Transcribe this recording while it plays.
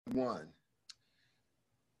One.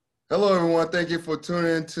 Hello, everyone. Thank you for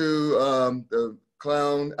tuning in to the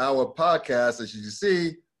Clown Hour podcast. As you can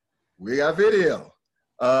see, we got video.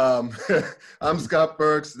 I'm Scott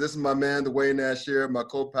Burks. This is my man, Duane Nash here, my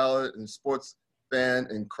co-pilot and sports fan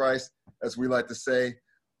in Christ, as we like to say.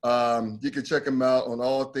 You can check him out on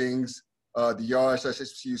all things the Yard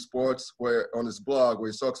HBCU Sports, where on his blog,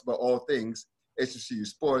 where he talks about all things HBCU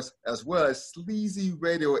Sports, as well as Sleazy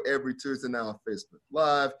Radio every Tuesday night on Facebook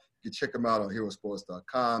Live. You can check him out on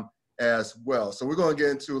herosports.com as well. So we're going to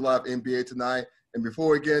get into live NBA tonight. And before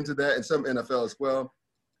we get into that, and some NFL as well,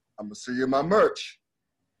 I'm going to show you my merch.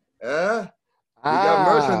 Yeah? We got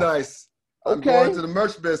merchandise. I'm going to the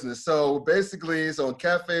merch business. So basically, it's on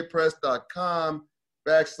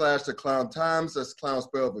cafepress.com/The Clown Times. That's clown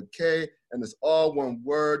spelled with K. And it's all one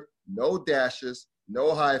word, no dashes,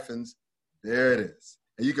 no hyphens. There it is.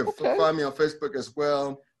 And you can find me on Facebook as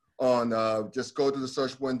well. Just go to the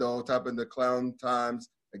search window, type in The Clown Times.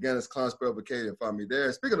 Again, it's clown spelled with K. You'll find me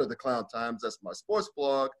there. Speaking of The Clown Times, that's my sports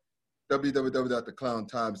blog,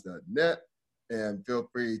 www.theclowntimes.net. And feel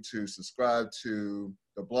free to subscribe to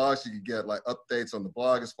the blogs. You can get like updates on the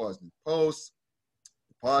blog as far as new posts,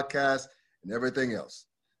 the podcast, and everything else.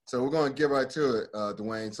 So we're going to get right to it,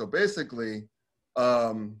 Duane. So basically,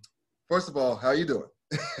 first of all, how you doing?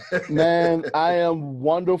 Man, I am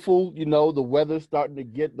wonderful. You know, the weather's starting to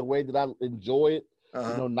get the way that I enjoy it.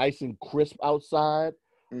 You know, nice and crisp outside.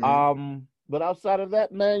 But outside of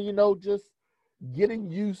that, man, you know, just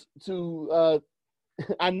getting used to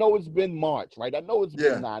I know it's been March, right? I know it's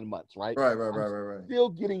been 9 months, right? Right. Still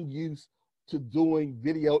getting used to doing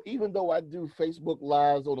video, even though I do Facebook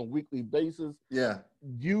Lives on a weekly basis. Yeah.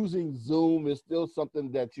 Using Zoom is still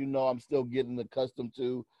something that, you know, I'm still getting accustomed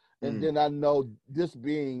to. And then I know this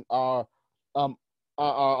being our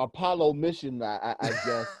Apollo mission, I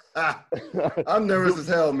guess. I'm nervous as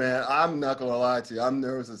hell, man. I'm not gonna lie to you. I'm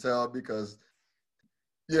nervous as hell because,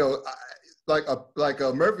 you know, like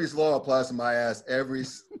Murphy's Law applies to my ass every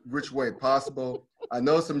which way possible. I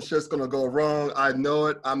know some shit's gonna go wrong. I know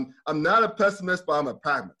it. I'm not a pessimist, but I'm a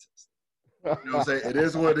pragmatist. You know what I'm saying? It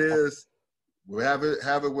is what it is. We'll have it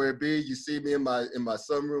where it be. You see me in my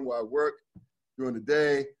sunroom where I work during the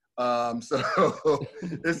day. So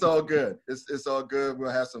it's all good. It's all good.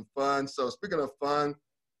 We'll have some fun. So speaking of fun,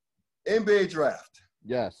 NBA draft.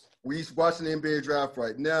 Yes. We're watching the NBA draft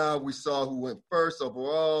right now. We saw who went first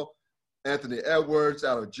overall. Anthony Edwards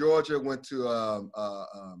out of Georgia went to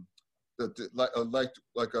went to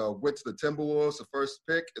the Timberwolves, the first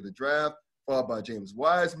pick in the draft, followed by James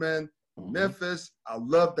Wiseman, Memphis. I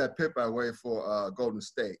love that pick, by the way, for Golden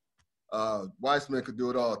State. Wiseman could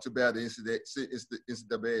do it all. Too bad the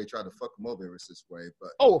NCAA tried to fuck him over this way.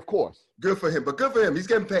 But of course. Good for him. But good for him. He's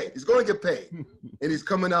getting paid. He's going to get paid. And he's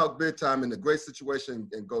coming out big time in a great situation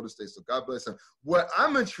in Golden State. So God bless him. What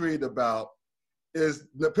I'm intrigued about is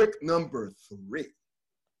the pick number 3.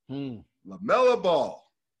 LaMelo Ball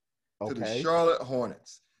to the Charlotte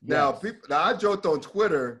Hornets. Yes. Now, I joked on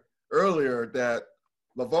Twitter earlier that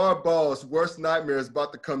Lavar Ball's worst nightmare is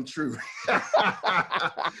about to come true.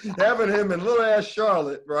 Having him in little ass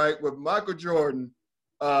Charlotte, right, with Michael Jordan,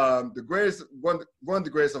 the greatest, one of the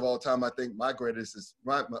greatest of all time. I think my greatest is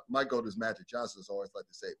my goat is Magic Johnson, as I always like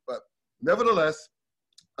to say. But nevertheless,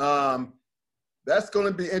 that's going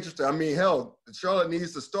to be interesting. I mean, hell, Charlotte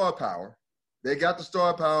needs the star power. They got the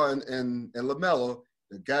star power in LaMelo.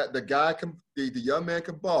 The young man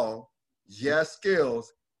can ball. He has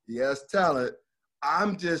skills. He has talent.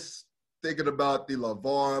 I'm just thinking about the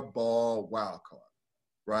LaVar Ball wild card,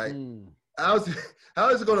 right? How is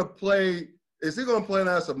he going to play? Is he going to play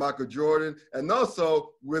nice with Michael Jordan? And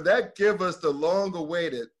also, will that give us the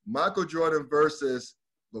long-awaited Michael Jordan versus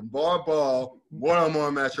LaVar Ball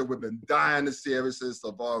one-on-one matchup we've been dying to see ever since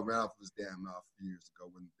LaVar ran off his damn mouth a few years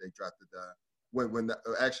ago when they drafted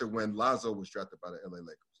when Lonzo was drafted by the LA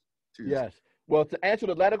Lakers. Yes. Well, to answer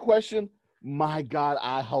the latter question, my God,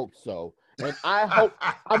 I hope so. And I'm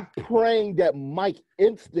praying that Mike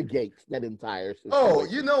instigates that entire situation. Oh,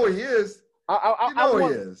 you know he is.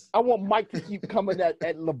 I want Mike to keep coming at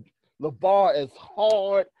LaVar as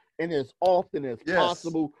hard and as often as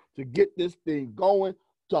possible to get this thing going,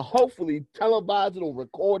 to hopefully televise it or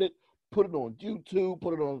record it, put it on YouTube,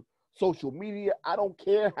 put it on social media. I don't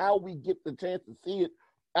care how we get the chance to see it.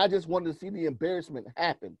 I just wanted to see the embarrassment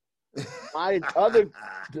happen. To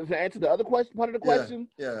answer the other question, part of the question,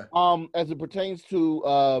 as it pertains to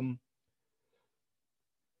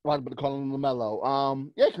why did I call him LaMelo?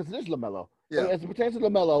 Because it is LaMelo. Yeah. As it pertains to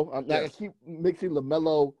LaMelo, I keep mixing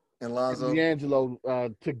LaMelo and Lonzo,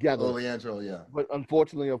 LiAngelo together. Oh, LiAngelo, yeah. But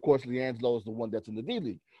unfortunately, of course, LiAngelo is the one that's in the D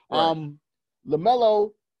League. Right.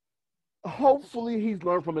 LaMelo hopefully he's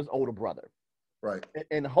learned from his older brother. Right.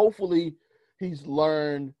 And hopefully he's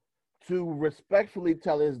learned to respectfully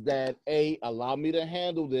tell his dad, allow me to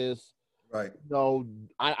handle this. Right. No,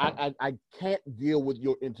 I can't deal with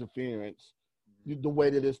your interference the way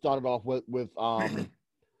that it started off with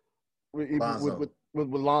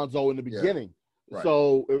Lonzo in the beginning. Yeah. Right.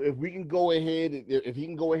 So if we can go ahead, if he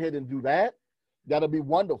can go ahead and do that, that'll be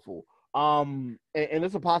wonderful. And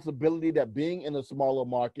it's a possibility that being in a smaller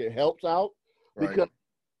market helps out, because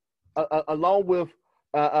along with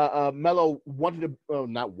Melo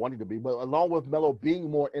not wanting to be, but along with Melo being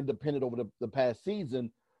more independent over the past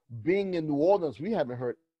season, being in New Orleans, we haven't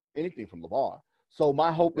heard anything from Lavar. So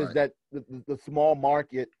my hope is that the small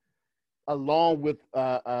market, along with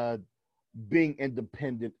being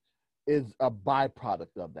independent, is a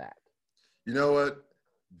byproduct of that. You know what?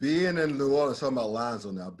 Being in New Orleans, talking about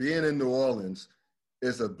Lonzo now, being in New Orleans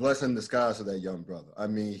is a blessing in disguise for that young brother. I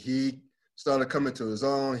mean, he started coming to his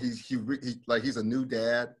own. He's a new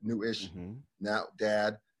dad, new-ish now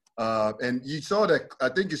dad. And you saw that, I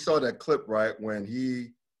think you saw that clip, right, when he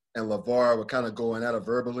and Lavar were kind of going at it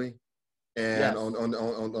verbally, and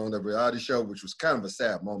on the reality show, which was kind of a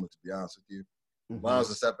sad moment, to be honest with you.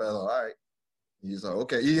 Lonzo sat back, all right. He's like,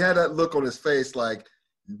 okay. He had that look on his face like,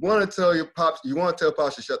 you want to tell Pops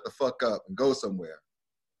to shut the fuck up and go somewhere,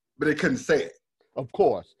 but he couldn't say it. Of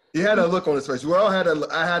course. He had that look on his face. We all had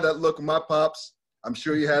that. I had that look with my pops. I'm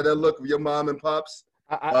sure you had that look with your mom and pops.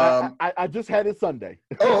 I just had it Sunday.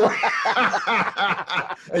 Oh,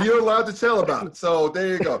 and you're allowed to tell about it. So there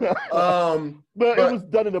you go. But it was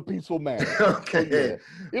done in a peaceful manner. Okay. So, yeah.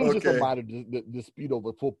 It was just a minor dispute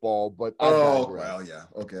over football. But well, yeah.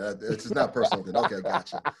 Okay, it's just not personal. Then. Okay,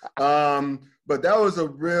 gotcha. But that was a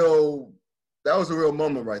real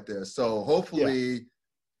moment right there. So hopefully. Yeah.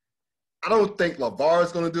 I don't think Lavar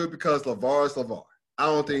is going to do it because Lavar is Lavar.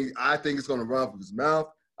 I think it's going to run from his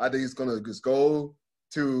mouth. I think it's going to just go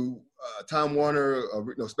to Time Warner,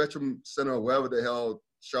 Spectrum Center, or wherever the hell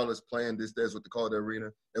Charlotte's playing these days, what they call the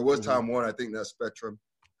arena. It was Time Warner. I think that's Spectrum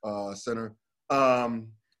Center.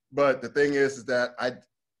 But the thing is that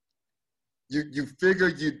you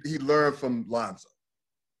figure he learned from Lonzo.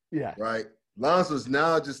 Yeah. Right? Lonzo's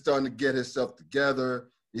now just starting to get himself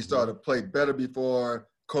together. He started to play better before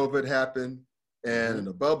COVID happened, and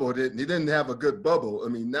the bubble he didn't have a good bubble. I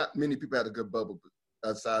mean, not many people had a good bubble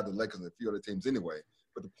outside the Lakers and a few other teams anyway.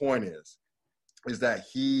 But the point is that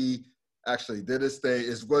he actually did his thing,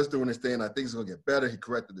 was doing his thing. I think he's going to get better. He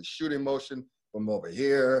corrected the shooting motion from over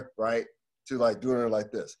here, right, to like doing it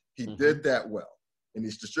like this. He did that well, and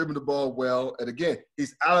he's distributing the ball well. And again,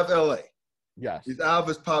 he's out of LA. Yes. He's out of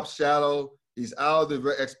his pop's shadow. He's out of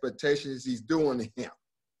the expectations. He's doing him,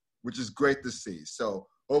 which is great to see. So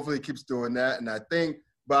hopefully he keeps doing that. And I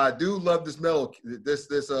do love this LaMelo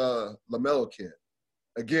kid.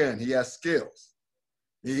 Again, he has skills.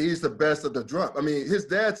 He's the best of the drum. I mean, his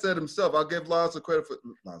dad said himself, I'll give Lavar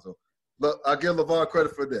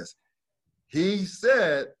credit for this. He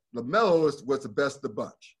said LaMelo was the best of the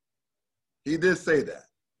bunch. He did say that.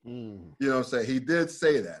 You know what I'm saying? He did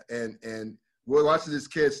say that. And we're watching this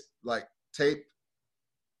kid's like tape,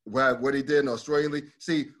 what he did in Australian League.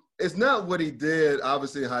 See, it's not what he did,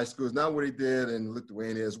 obviously, in high school. It's not what he did in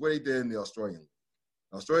Lithuania. It's what he did in the Australian League.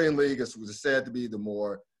 The Australian League was said to be the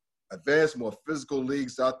more advanced, more physical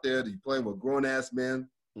leagues out there. He's playing with grown-ass men.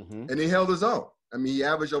 And he held his own. I mean, he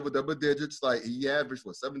averaged over double digits. Like, he averaged,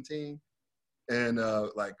 17? And,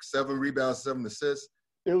 7 rebounds, 7 assists.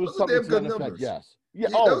 It was those damn good numbers. Yes. Yeah,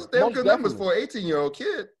 those damn good numbers for an 18-year-old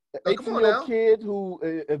kid. 18-year-old kid who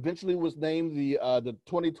eventually was named the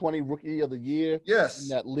 2020 Rookie of the Year in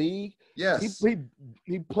that league. Yes.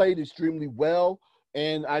 He played extremely well.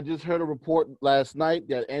 And I just heard a report last night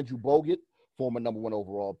that Andrew Bogut, former #1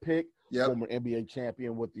 overall pick, former NBA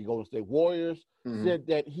champion with the Golden State Warriors, said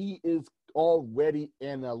that he is already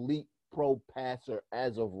an elite pro passer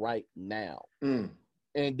as of right now.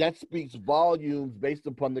 And that speaks volumes based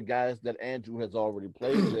upon the guys that Andrew has already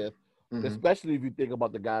played with. Especially if you think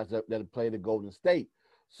about the guys that have played at Golden State.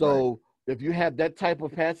 So if you have that type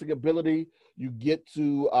of passing ability, you get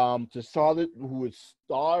to Charlotte, who is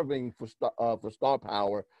starving for star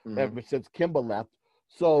power ever since Kemba left.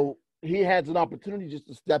 So he has an opportunity just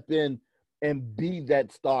to step in and be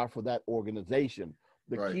that star for that organization.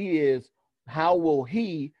 The key is, how will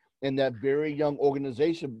he and that very young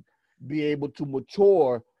organization be able to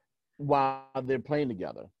mature while they're playing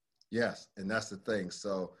together? Yes, and that's the thing.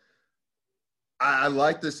 So I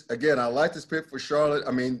like this. Again, I like this pick for Charlotte.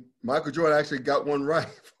 I mean, Michael Jordan actually got one right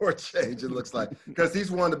for a change, it looks like, because he's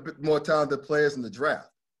one of the more talented players in the draft.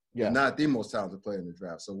 Yeah. Not the most talented player in the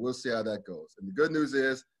draft. So we'll see how that goes. And the good news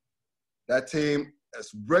is That team,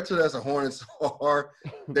 as wretched as the Hornets are,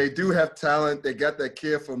 they do have talent. They got that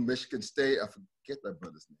kid from Michigan State. I forget that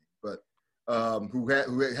brother's name, but who had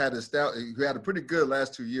a pretty good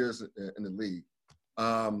last 2 years in the league.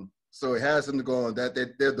 So it has them to go on that.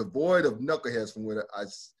 They're devoid of knuckleheads from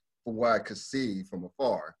what I could see from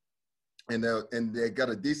afar, and they got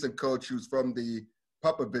a decent coach who's from the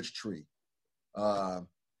Popovich tree.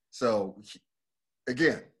 So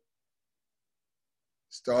again,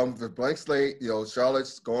 starting with a blank slate,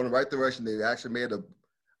 Charlotte's going the right direction. They actually made a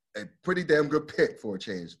pretty damn good pick for a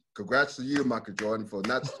change. Congrats to you, Michael Jordan, for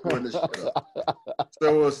not screwing this shit up.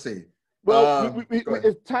 So we'll see. Well,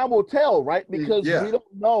 it's time will tell, right? Because we don't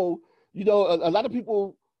know. A lot of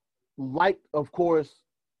people like, of course,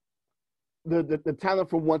 the talent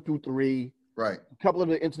from 1 through 3. Right. A couple of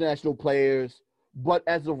the international players. But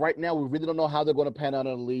as of right now, we really don't know how they're going to pan out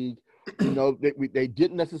in the league. They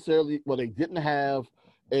didn't necessarily. Well, they didn't have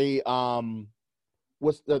a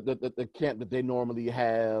what's the camp that they normally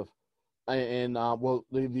have, and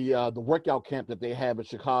the workout camp that they have in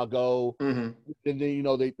Chicago. Mm-hmm. And then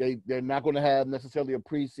they're not going to have necessarily a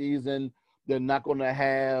preseason. They're not going to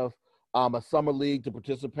have a summer league to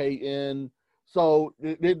participate in. So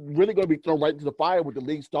they're really going to be thrown right into the fire with the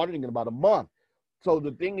league starting in about a month. So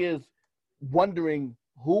the thing is, wondering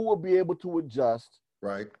who will be able to adjust,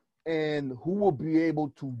 right, and who will be able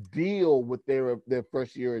to deal with their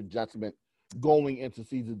first year adjustment going into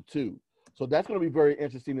season 2. So that's going to be very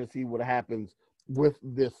interesting to see what happens with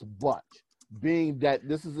this bunch, being that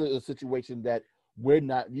this is a situation that we're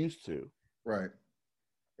not used to. Right,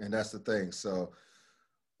 and that's the thing. So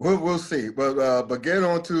we'll see. But getting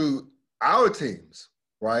on to our teams,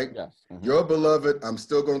 right? Yes. Mm-hmm. Your beloved, I'm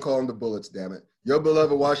still going to call them the Bullets, damn it. Your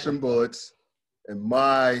beloved Washington Bullets and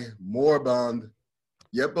my moribund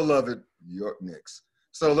yet beloved New York Knicks.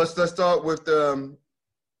 So let's start with your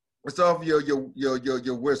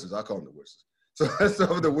Wizards. I call them the Wizards. So let's start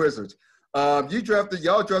with the Wizards.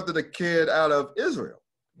 Y'all drafted a kid out of Israel.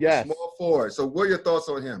 Yes. Small forward. So what are your thoughts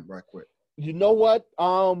on him, right quick? You know what?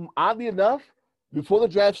 Oddly enough, before the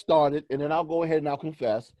draft started, and then I'll go ahead and I'll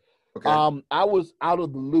confess, okay. I was out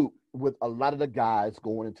of the loop with a lot of the guys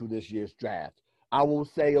going into this year's draft. I will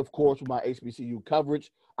say, of course, with my HBCU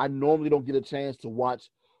coverage, I normally don't get a chance to watch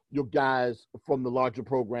your guys from the larger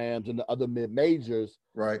programs and the other mid-majors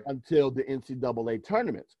until the NCAA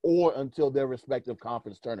tournaments or until their respective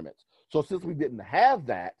conference tournaments. So since we didn't have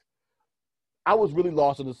that, I was really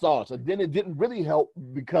lost in the sauce. And then it didn't really help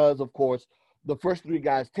because, of course, the first 3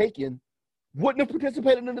 guys taken wouldn't have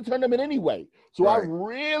participated in the tournament anyway. So I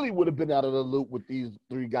really would have been out of the loop with these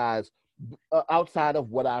 3 guys outside of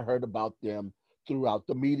what I heard about them throughout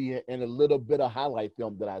the media and a little bit of highlight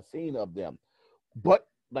film that I've seen of them. But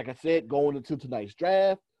like I said, going into tonight's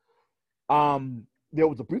draft, there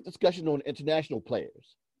was a brief discussion on international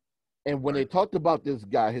players. And when they talked about this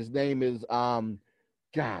guy, his name is God,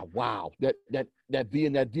 wow. That V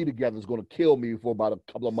and that D together is going to kill me for about a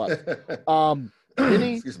couple of months.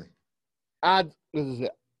 Excuse me. Avdija.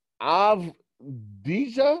 Avdija.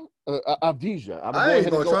 I ain't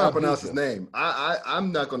going to try to pronounce his name.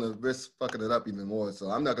 I'm not going to risk fucking it up even more, so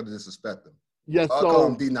I'm not going to disrespect him. Yes, I'll call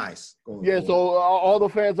him Be Nice. So all the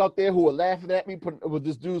fans out there who are laughing at me with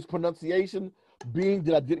this dude's pronunciation, being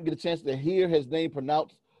that I didn't get a chance to hear his name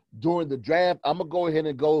pronounced during the draft, I'm going to go ahead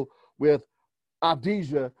and go with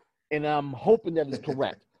Avdija, and I'm hoping that is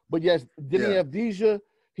correct. But yes, Deni Avdija,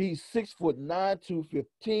 he's 6'9",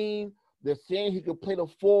 215. They're saying he could play the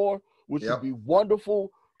 4, which would be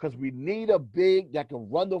wonderful because we need a big that can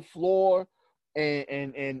run the floor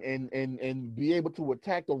and be able to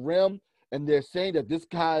attack the rim. And they're saying that this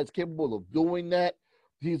guy is capable of doing that.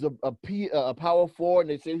 He's a power forward, and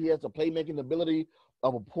they say he has the playmaking ability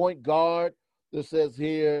of a point guard. This says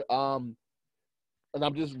here, and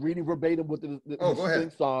I'm just reading verbatim what the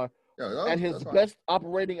things are. And he's best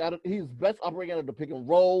operating out of the pick and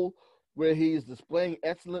roll, where he's displaying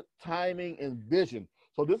excellent timing and vision.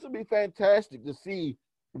 So this would be fantastic to see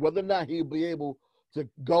whether or not he'll be able to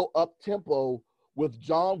go up tempo with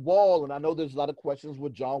John Wall. And I know there's a lot of questions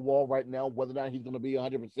with John Wall right now, whether or not he's going to be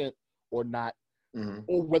 100% or not,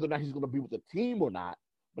 or whether or not he's going to be with the team or not.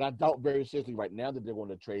 But I doubt very seriously right now that they're going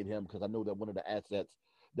to trade him, because I know that one of the assets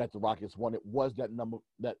that the Rockets wanted was that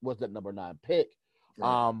number 9 pick.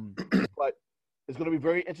 But it's going to be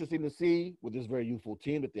very interesting to see with this very youthful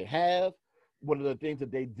team that they have. One of the things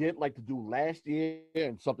that they did like to do last year,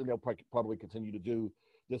 and something they'll probably continue to do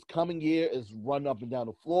this coming year, is run up and down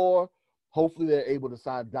the floor. Hopefully they're able to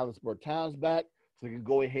sign Dallas Bertans back so they can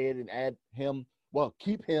go ahead and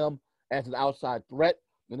keep him as an outside threat.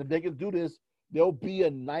 And if they can do this, there'll be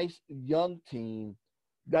a nice young team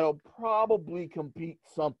that'll probably compete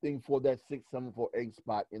something for that 6, 7, 4, 8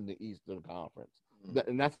 spot in the Eastern Conference.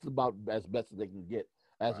 And that's about as best as they can get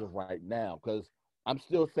as of right now. Because I'm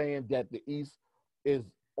still saying that the East is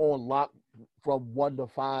on lock from 1 to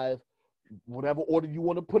 5, whatever order you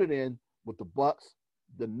want to put it in, with the Bucks,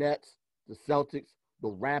 the Nets, the Celtics, the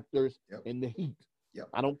Raptors, and the Heat.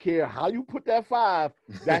 I don't care how you put that 5.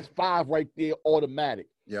 That's 5 right there, automatic.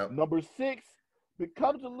 Number 6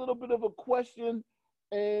 becomes a little bit of a question.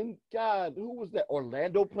 And God, who was that?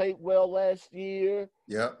 Orlando played well last year.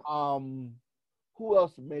 Who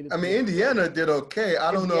else made it? I mean, Indiana did okay.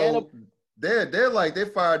 I don't know. They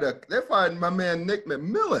fired my man Nick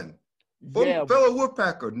McMillan, fellow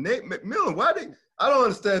Woodpecker, Nate McMillan. I don't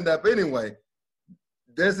understand that. But anyway,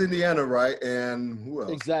 there's Indiana, right? And who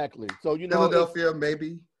else? Exactly. So Philadelphia,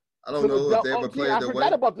 maybe. I don't know if they ever played their way. I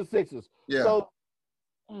forgot about the Sixers.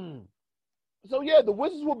 So yeah, the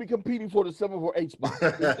Wizards will be competing for the 7 or 8 spot.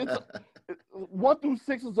 1 through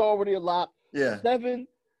 6 is already a lot. 7,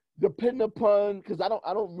 depending upon, because I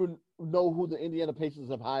don't really know who the Indiana Pacers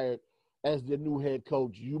have hired as their new head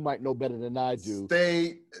coach. You might know better than I do.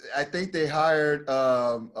 I think they hired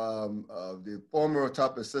the former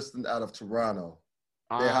top assistant out of Toronto.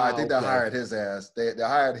 I think they hired his ass. They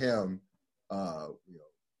hired him.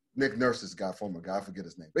 Nick Nurse's former guy, I forget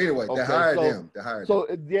his name. But anyway, they hired him. So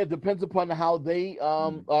it depends upon how they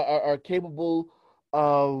are capable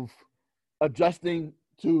of adjusting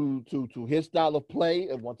to his style of play.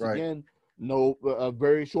 And once again, a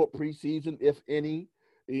very short preseason, if any,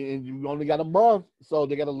 and you only got a month, so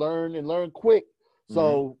they got to learn quick.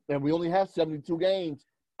 So, and we only have 72 games.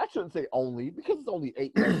 I shouldn't say only, because it's only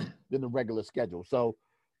 8 less than the regular schedule. So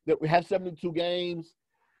that we have 72 games.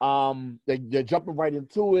 They're jumping right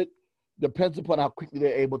into it. Depends upon how quickly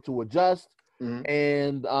they're able to adjust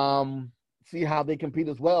and see how they compete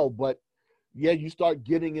as well. But yeah, you start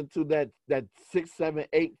getting into that 6, 7,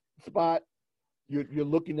 8 spot. You're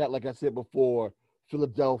looking at, like I said before,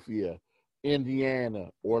 Philadelphia, Indiana,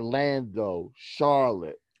 Orlando,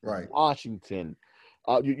 Charlotte, Washington.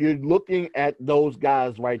 You're looking at those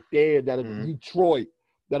guys right there that are Detroit,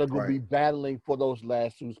 that are going to be battling for those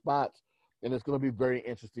last 2 spots. And it's going to be very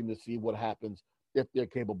interesting to see what happens if they're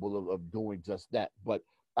capable of doing just that. But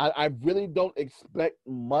I really don't expect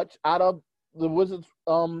much out of the Wizards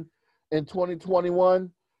in 2021.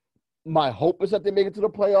 My hope is that they make it to the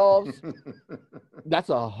playoffs. That's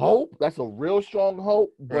a hope. That's a real strong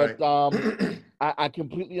hope. But I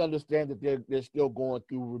completely understand that they're still going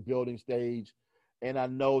through rebuilding stage. And I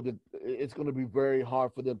know that it's going to be very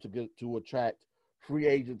hard for them to attract free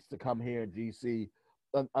agents to come here in DC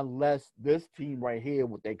unless this team right here,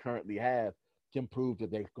 what they currently have, can prove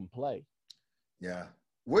that they can play. Yeah.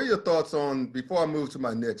 What are your thoughts on, before I move to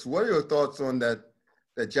my Knicks, what are your thoughts on that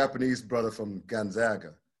Japanese brother from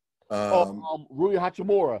Gonzaga? Rui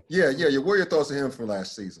Hachimura. Yeah. What are your thoughts on him from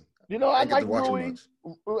last season? I like Rui.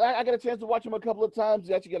 I got a chance to watch him a couple of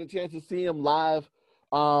times. I actually got a chance to see him live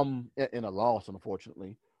in a loss,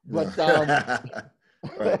 unfortunately. But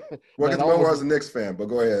Well, I was a Knicks fan, but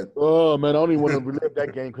go ahead. Oh, man, I don't even want to relive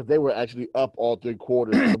that game because they were actually up all 3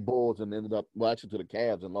 quarters to the Bulls and ended up, actually to the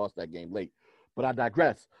Cavs and lost that game late. But I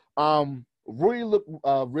digress. Rui looked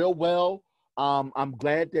real well. I'm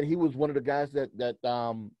glad that he was one of the guys that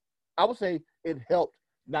I would say it helped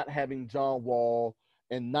not having John Wall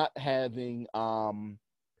and not having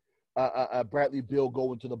Bradley Beal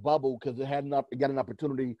go into the bubble, because it got an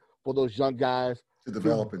opportunity for those young guys to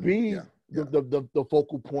develop and be the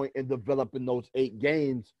focal point in developing those 8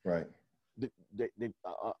 games. Right.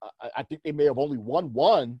 I think they may have only won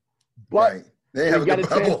 1, but they got a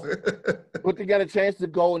chance. But they got a chance to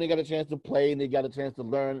go, and they got a chance to play, and they got a chance to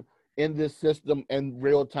learn in this system in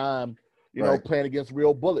real time. Playing against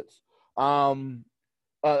real bullets.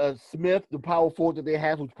 Smith, the power forward that they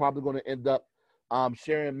have, who's probably going to end up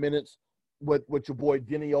sharing minutes with your boy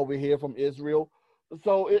Denny over here from Israel.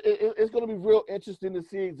 So it's going to be real interesting to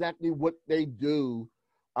see exactly what they do,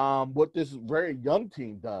 what this very young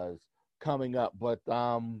team does coming up. But,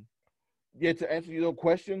 to answer your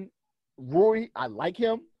question, Rui, I like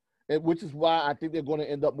him, which is why I think they're going to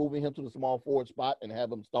end up moving him to the small forward spot and have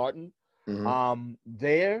him starting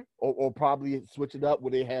there, or probably switch it up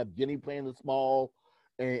where they have Denny playing the small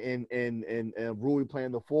and Rui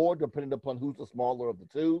playing the forward, depending upon who's the smaller of the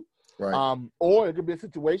two. Right. Or it could be a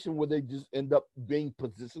situation where they just end up being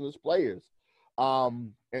positionless players,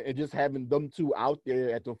 and just having them two out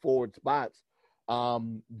there at the forward spots,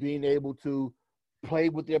 being able to play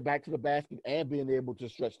with their back to the basket and being able to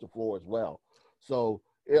stretch the floor as well. So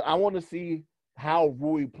I want to see how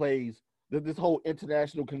Rui plays, this whole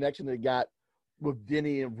international connection they got with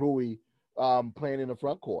Denny and Rui, playing in the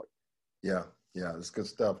front court. Yeah, that's good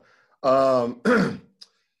stuff. I'll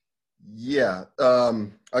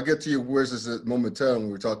get to your words momentarily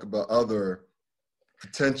when we talk about other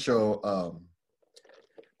potential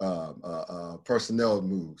personnel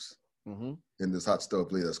moves in this hot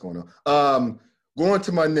stove league that's going on. Going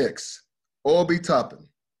to my Knicks, Obi Toppin.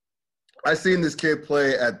 I seen this kid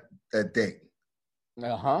play at Dayton.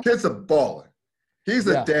 Kid's a baller. He's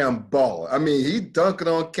a damn baller. I mean, he dunking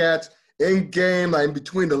on cats in game, like in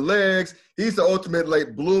between the legs. He's the ultimate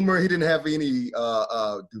late bloomer. He didn't have any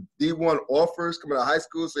D1 offers coming out of high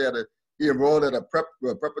school, so he enrolled at a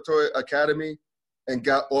preparatory academy and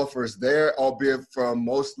got offers there, albeit from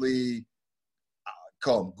mostly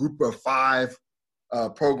call them group of 5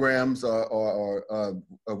 programs or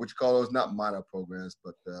what you call those, not minor programs,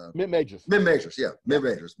 but mid-majors. Mid-majors.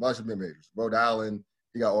 Bunch of mid-majors. Rhode Island,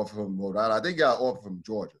 he got offered from Rhode Island. I think he got offered from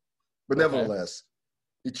Georgia. But nevertheless,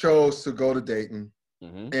 he chose to go to Dayton.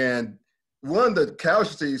 And one of the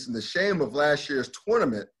casualties and the shame of last year's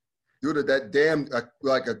tournament, due to that damn,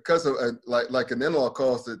 like a cousin, like an in-law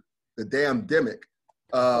calls it, the damn demic.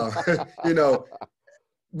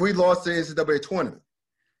 We lost the NCAA tournament.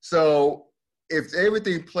 So if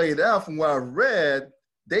everything played out from what I read,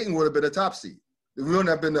 Dayton would have been a top seed. It wouldn't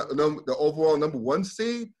have been the overall number 1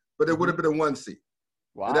 seed, but it would have been a 1 seed.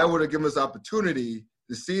 Wow. And that would have given us opportunity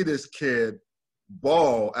to see this kid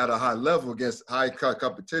ball at a high level against high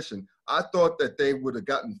competition. I thought that they would have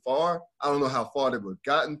gotten far. I don't know how far they would have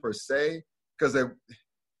gotten per se, because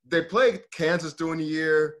they played Kansas during the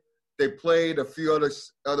year. They played a few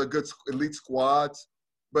other good elite squads,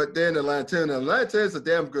 but then Atlanta is a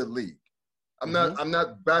damn good league. I'm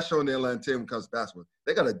not bashing on the Atlanta when it comes to basketball.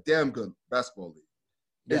 They got a damn good basketball league.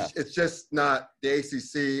 Yeah. It's just not the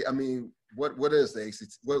ACC. I mean, what is the ACC?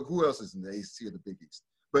 Who else is in the ACC or the Big East?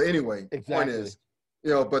 But anyway, the point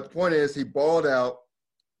is, he balled out.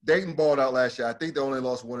 Dayton balled out last year. I think they only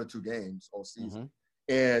lost 1 or 2 games all season.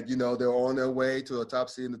 And, they were on their way to a top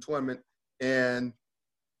seed in the tournament. And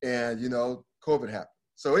COVID happened.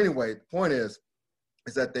 So anyway, the point is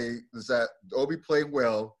that Obi played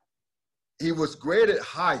well. He was graded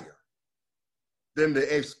higher than the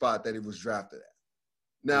 8th spot that he was drafted at.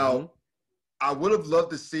 Now, I would have loved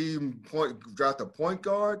to see him draft a point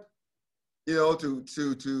guard,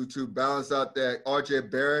 to balance out that RJ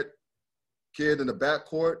Barrett kid in the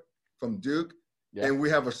backcourt from Duke. Yeah. And we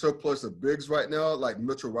have a surplus of bigs right now, like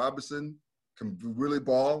Mitchell Robinson can really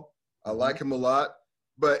ball. I like him a lot.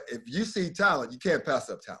 But if you see talent, you can't pass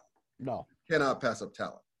up talent. No. You cannot pass up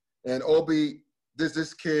talent. And Obi,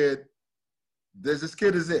 this kid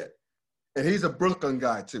is it. And he's a Brooklyn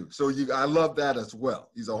guy too. So I love that as well.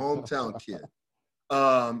 He's a hometown kid.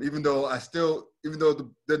 Even though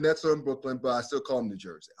the Nets are in Brooklyn, but I still call him New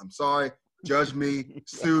Jersey. I'm sorry. Judge me,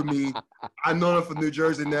 sue me. I've known him for New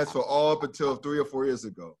Jersey Nets for all up until 3 or 4 years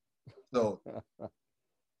ago. So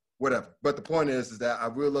whatever. But the point is that I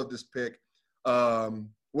really love this pick.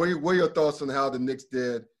 What are your thoughts on how the Knicks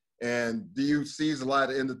did? And do you see the light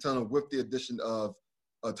in the tunnel with the addition of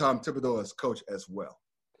Tom Thibodeau as coach as well?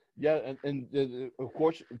 Yeah, and of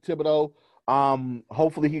course, Thibodeau,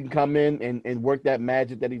 hopefully he can come in and work that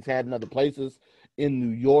magic that he's had in other places in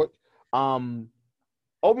New York.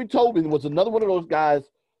 Obi Toppin was another one of those guys.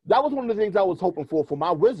 That was one of the things I was hoping for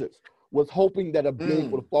my Wizards, was hoping that a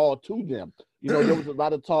big would fall to them. There was a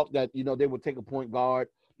lot of talk that, they would take a point guard,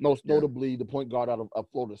 most notably the point guard out of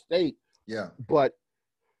Florida State. Yeah. But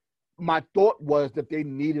my thought was that they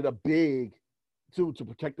needed a big to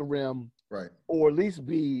protect the rim. Right. Or at least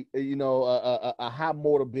be, a high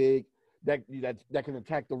mortar big that can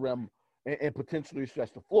attack the rim and potentially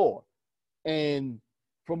stretch the floor. And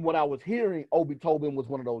from what I was hearing, Obi Toppin was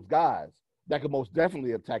one of those guys that could most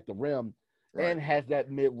definitely attack the rim and has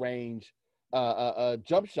that mid-range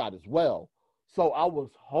jump shot as well. So I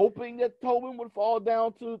was hoping that Toppin would fall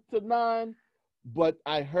down to 9, but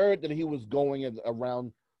I heard that he was going at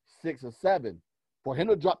around 6 or 7. For him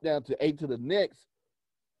to drop down to 8 to the Knicks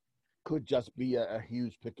could just be a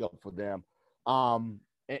huge pickup for them.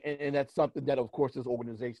 And that's something that, of course, this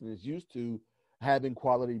organization is used to, having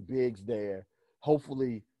quality bigs there.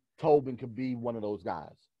 Hopefully, Toppin could be one of those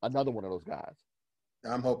guys, another one of those guys.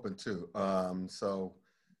 I'm hoping too. So,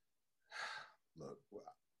 look,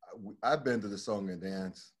 I've been to the song and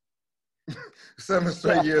dance. 7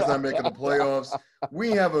 straight years I'm making the playoffs.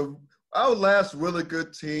 We have our last really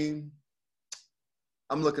good team.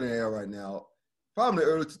 I'm looking at it right now. Probably in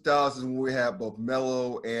the early 2000s when we had both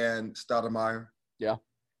Melo and Stoudemire. Yeah.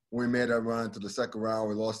 We made that run to the second round.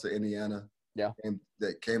 We lost to Indiana. Yeah. And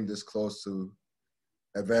that came this close to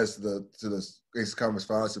advance to the East Conference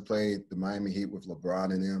Finals to play the Miami Heat with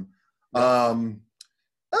LeBron and them. That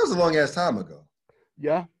was a long ass time ago.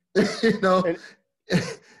 Yeah. you know,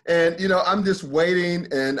 and you know, I'm just waiting,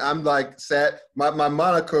 and I'm like sad. My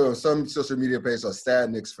moniker on some social media page is sad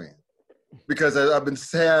Knicks fan, because I've been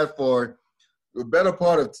sad for the better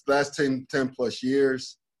part of the last 10 plus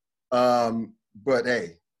years. But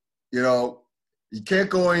hey, you know, you can't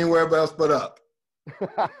go anywhere else but up.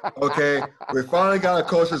 Okay, we finally got a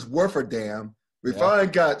coach that's worth a damn. We finally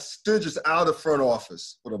got stooges out of the front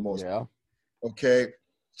office for the most part. Okay,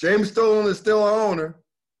 James Dolan is still our owner,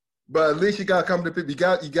 but at least you got to come to people. You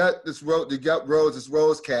got this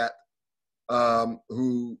Rose cat,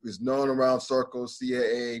 who is known around circles,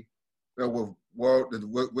 CAA,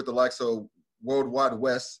 with the likes of World Wide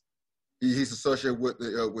West. He's associated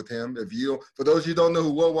with him. For those of you who don't know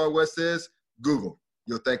who World Wide West is, Google.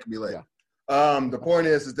 You'll thank me later. The point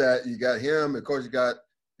is that you got him, and of course you got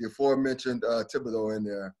the aforementioned Thibodeau in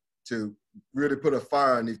there to really put a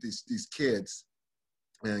fire underneath these kids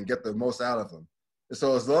and get the most out of them. And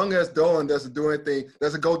so as long as Dolan doesn't do anything,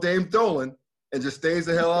 doesn't go Dame Dolan and just stays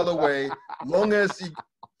the hell out of the way, as long as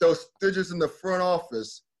those stooges in the front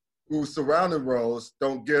office who surrounded Rose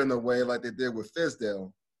don't get in the way like they did with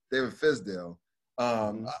David Fizdale,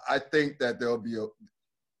 I think that there'll be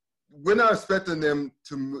we're not expecting them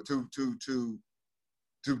to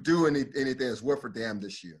do anything that's worth a damn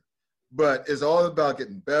this year. But it's all about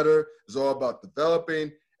getting better. It's all about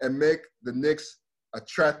developing and make the Knicks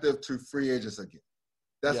attractive to free agents again.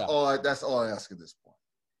 That's all I ask at this point.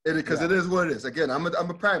 Because it is what it is. Again, I'm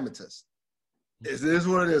a pragmatist. It is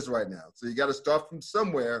what it is right now. So you got to start from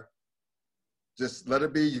somewhere. Just let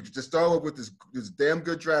it be. You just start with this damn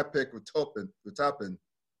good draft pick with Toppin,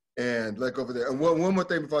 and let go over there. And one more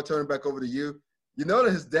thing before I turn it back over to you. You know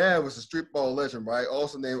that his dad was a street ball legend, right?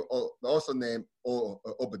 Also named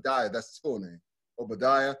Obadiah. That's his full name,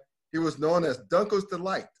 Obadiah. He was known as Dunkel's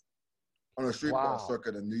Delight on a street ball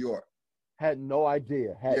circuit in New York. Had no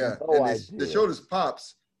idea. They showed his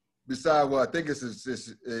pops beside I think it's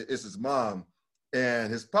his mom,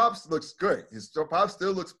 and his pops looks great. His pops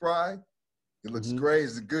still looks spry. He looks great.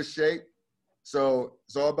 He's in good shape. So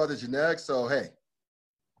it's all about the genetics. So hey,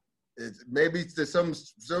 maybe it's a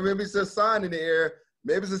sign in the air.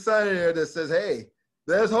 Maybe it's a sign in the air that says, hey,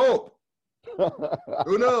 there's hope.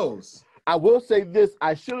 Who knows? I will say this.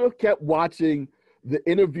 I should have kept watching the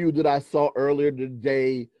interview that I saw earlier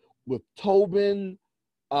today with Tobin,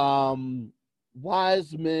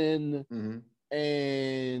 Wiseman,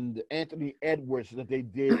 and Anthony Edwards that they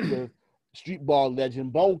did with street ball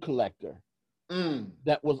legend Bone Collector.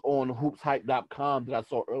 That was on hoopshype.com that I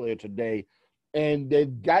saw earlier today. And they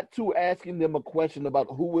got to asking them a question about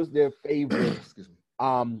who was their favorite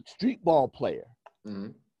street ball player.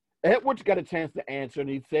 Edwards got a chance to answer, and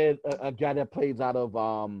he said a guy that plays out of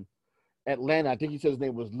Atlanta. I think he said his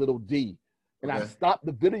name was Little D. And I stopped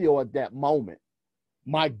the video at that moment.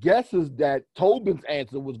 My guess is that Tobin's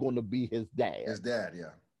answer was going to be his dad. His dad,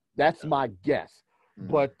 yeah. That's my guess.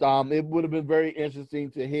 But it would have been very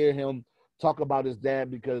interesting to hear him talk about his dad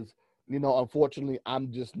because, you know, unfortunately,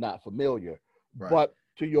 I'm just not familiar. Right. But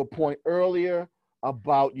to your point earlier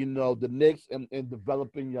about, you know, the Knicks and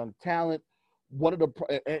developing young talent, one of the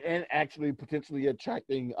and actually potentially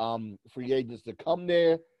attracting free agents to come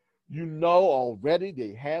there, you know already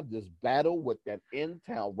they have this battle with that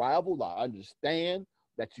in-town rival. I understand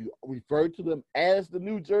that you refer to them as the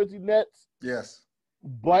New Jersey Nets. Yes.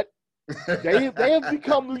 But they have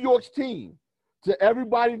become New York's team. To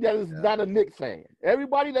everybody that is not a Knicks fan.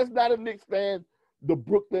 Everybody that's not a Knicks fan, the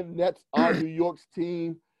Brooklyn Nets are New York's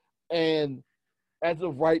team. And as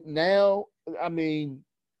of right now, I mean,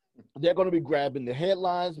 they're going to be grabbing the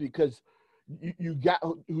headlines because you got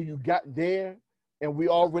who you got there, and we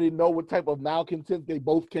already know what type of malcontents they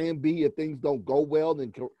both can be if things don't go well.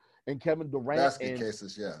 And Kevin Durant. Basket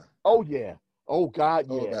cases, yeah. Oh, yeah. Oh, God,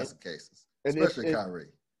 Total yeah. basket cases, especially Kyrie.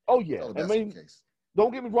 Oh, yeah. I mean,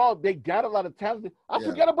 don't get me wrong, they got a lot of talent. I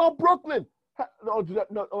forget about Brooklyn.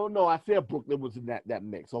 No, I said Brooklyn was in that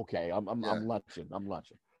mix. Okay, I'm lunching.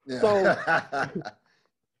 Yeah. So,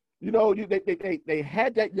 you know, they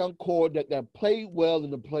had that young core that played well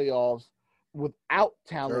in the playoffs without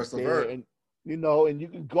talent there. And, you know, and you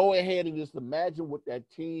can go ahead and just imagine what that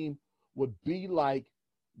team would be like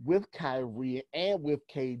with Kyrie and with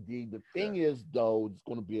KD. The thing is, though, it's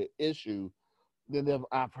going to be an issue. Then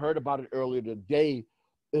I've heard about it earlier today,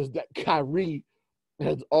 is that Kyrie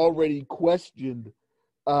has already questioned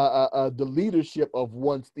the leadership of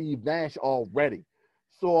one Steve Nash already.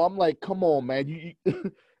 So I'm like, come on, man. You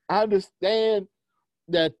I understand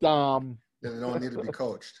that they don't need to be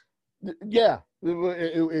coached. Yeah,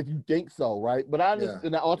 if you think so, right? But I understand,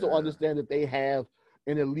 and I also understand that they have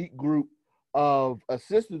an elite group of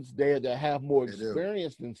assistants there that have more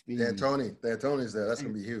experience than Steve. D'Antoni's there. That's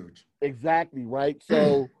going to be huge. Exactly, right?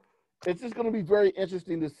 So it's just going to be very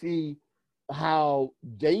interesting to see how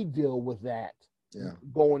they deal with that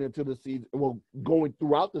going into the season, well, going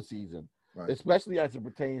throughout the season, especially as it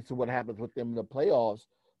pertains to what happens with them in the playoffs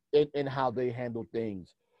and how they handle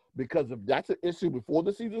things. Because if that's an issue before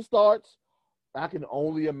the season starts, I can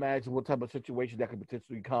only imagine what type of situation that could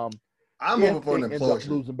potentially come. I'm hoping for an implosion. End up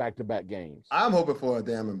losing back-to-back games. I'm hoping for a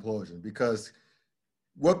damn implosion because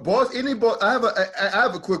I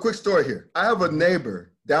have a quick story here. I have a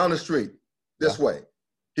neighbor down the street this way.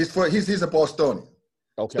 He's a Bostonian.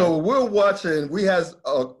 Okay. So we're watching. We had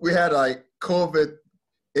like COVID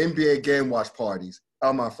NBA game watch parties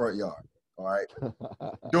out my front yard. All right,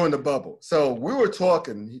 during the bubble. So we were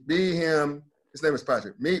talking. Me, him. His name is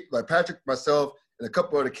Patrick. Patrick, myself, and a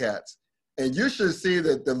couple other cats. And you should see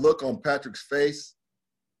the look on Patrick's face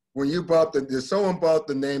when someone brought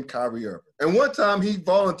the name Kyrie Irving. And one time he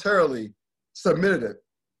voluntarily submitted it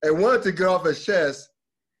and wanted to get off his chest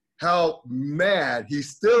how mad he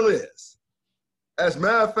still is. As a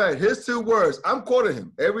matter of fact, his 2 words, I'm quoting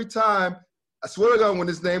him every time. I swear to God, when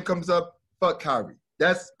his name comes up, fuck Kyrie.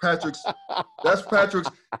 That's Patrick's.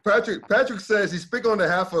 Patrick says he's speaking on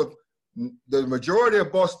behalf of the majority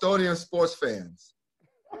of Bostonian sports fans.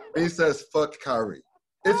 And he says, fuck Kyrie.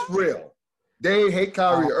 It's real. They hate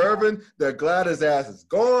Kyrie Irving. They're glad his ass is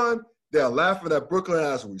gone. They're laughing at Brooklyn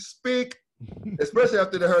as we speak, especially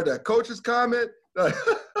after they heard that coach's comment.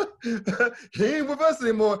 He ain't with us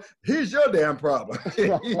anymore. He's your damn problem.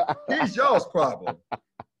 He's y'all's problem.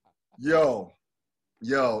 Yo.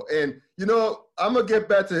 And, I'm going to get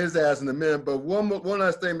back to his ass in a minute, but one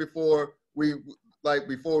last thing before we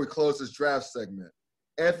close this draft segment.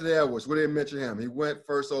 Anthony Edwards, we didn't mention him. He went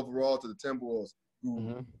first overall to the Timberwolves,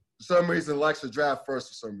 who for some reason likes to draft first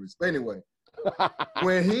for some reason. But anyway, I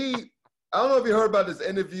don't know if you heard about this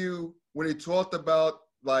interview when he talked about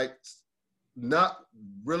not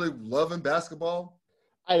really loving basketball.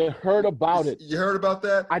 I heard about it. You heard about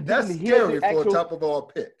that? That's scary for a top of our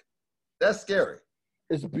pick. That's scary.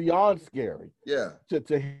 It's beyond scary. Yeah.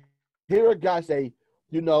 To hear a guy say,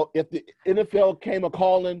 if the NFL came a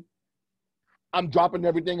calling, I'm dropping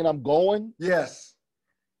everything and I'm going. Yes.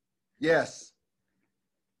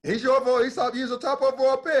 He's a top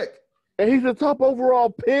overall pick. And he's a top overall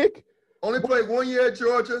pick. Only played 1 year at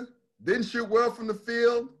Georgia. Didn't shoot well from the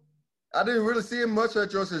field. I didn't really see him much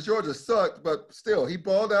at Georgia. Georgia sucked, but still, he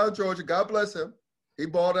balled out in Georgia. God bless him. He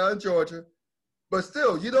balled out in Georgia. But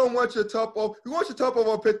still, you want your top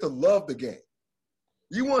overall pick to love the game.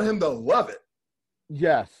 You want him to love it.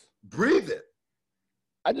 Yes. Breathe it.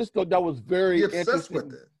 I just thought that was very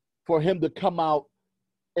interesting for him to come out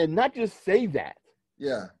and not just say that.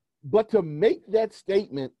 Yeah. But to make that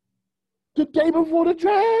statement the day before the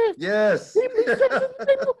draft. Yes.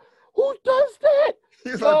 Who does that?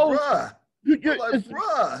 He's bruh.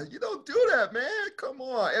 Bruh, you don't do that, man. Come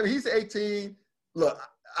on. I mean, he's 18. Look,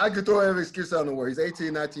 I could throw every excuse out in the world. He's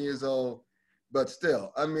 18, 19 years old. But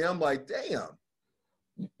still, I mean, I'm like, damn.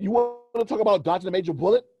 You want to talk about dodging a major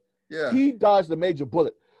bullet? Yeah. He dodged a major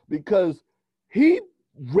bullet because he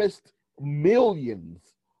risked millions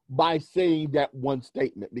by saying that one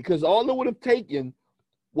statement. Because all it would have taken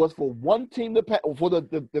was for one team to for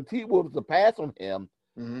the team to pass on him,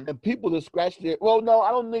 and people to scratch their. Well, no,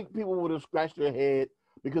 I don't think people would have scratched their head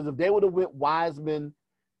because if they would have went Wiseman,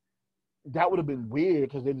 that would have been weird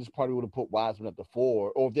because they just probably would have put Wiseman at the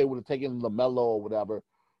 4, or if they would have taken LaMelo or whatever.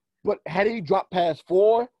 But had he dropped past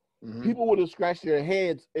 4, people would have scratched their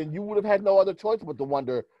heads, and you would have had no other choice but to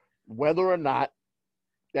wonder whether or not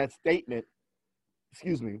that statement,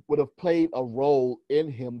 would have played a role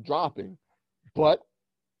in him dropping. But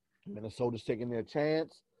Minnesota's taking their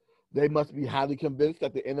chance. They must be highly convinced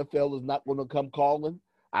that the NFL is not going to come calling.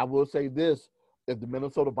 I will say this. If the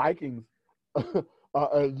Minnesota Vikings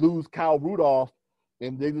lose Kyle Rudolph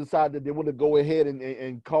and they decide that they want to go ahead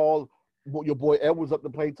and call your boy Edwards up to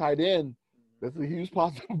play tight end, there's a huge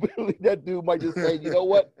possibility that dude might just say, you know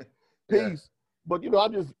what, peace. Yeah. But,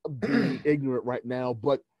 I'm just being ignorant right now.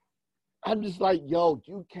 But I'm just like, yo,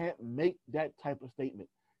 you can't make that type of statement.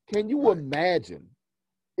 Can you imagine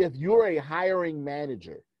if you're a hiring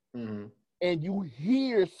manager and you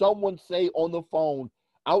hear someone say on the phone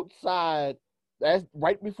outside, that's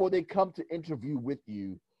right before they come to interview with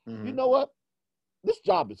you, you know what? This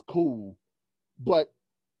job is cool, but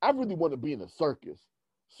I really want to be in a circus.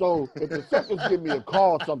 So if the circus give me a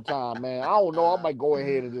call sometime, man, I don't know, I might go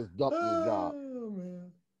ahead and just dump this job.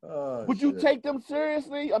 Would you take them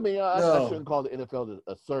seriously? I mean, I shouldn't call the NFL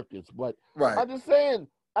a circus, but I'm just saying,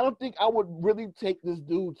 I don't think I would really take this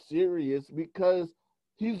dude serious because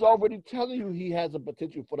he's already telling you he has a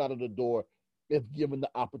potential foot out of the door if given the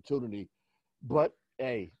opportunity. But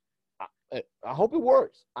hey, I hope it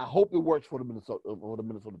works. I hope it works for the Minnesota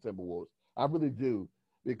Timberwolves. I really do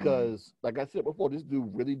because, like I said before, this dude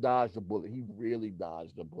really dodged the bullet. He really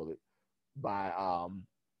dodged the bullet by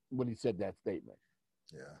when he said that statement.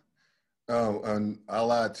 Yeah. Oh, and I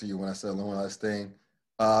lied to you when I said one last thing.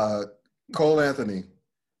 Cole Anthony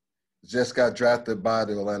just got drafted by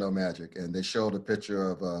the Orlando Magic, and they showed a picture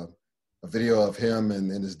of a video of him and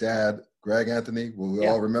his dad, Greg Anthony, who we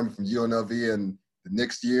all remember from UNLV and the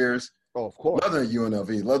Knicks years. Oh, of course. Love him at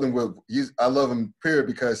UNLV. Love him I love him, period,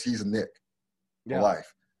 because he's a Knick for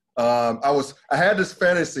life. I had this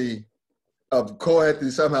fantasy of Cole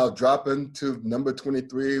Anthony somehow dropping to number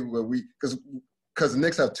 23, because the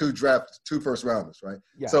Knicks have two first rounders, right?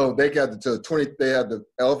 Yeah. So they got they had the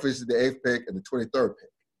obviously the 8th pick and the 23rd pick.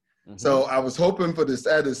 Mm-hmm. So I was hoping for this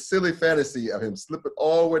silly fantasy of him slipping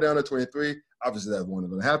all the way down to 23. Obviously that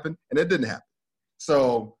wasn't going to happen, and it didn't happen.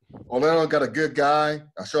 So Orlando got a good guy.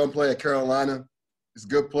 I saw him play at Carolina. He's a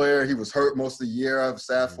good player. He was hurt most of the year. I was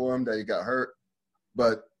sad for him that he got hurt.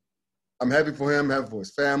 But I'm happy for him, happy for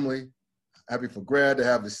his family, happy for Grad to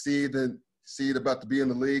have the seed about to be in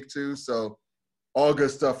the league too. So all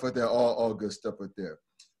good stuff right there, all good stuff right there.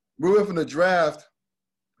 Moving from the draft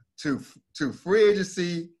to free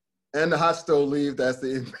agency and the hot stove leave, that's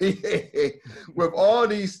the NBA. With all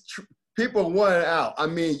these people wanting out, I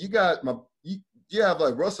mean, you have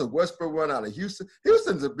like Russell Westbrook run out of Houston.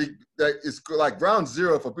 Houston's it's like ground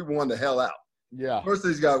zero for people wanting the hell out. Yeah. First,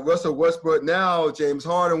 he's got Russell Westbrook. Now James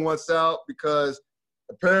Harden wants out because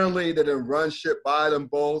apparently they didn't run shit by them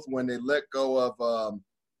both when they let go of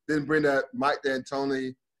didn't bring that Mike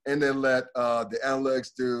D'Antoni, and then let the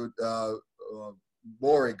analytics dude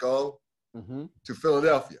Morey go to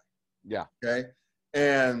Philadelphia. Yeah. Okay.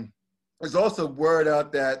 And there's also word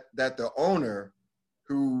out that the owner,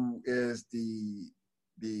 who is the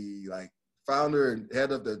like founder and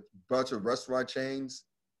head of the bunch of restaurant chains,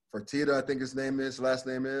 Fertitta, I think his last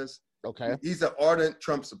name is. Okay. He's an ardent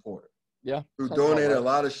Trump supporter. Yeah. Who donated a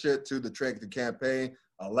lot of shit to the campaign.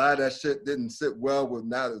 A lot of that shit didn't sit well with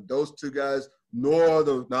neither those two guys nor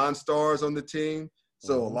the non-stars on the team.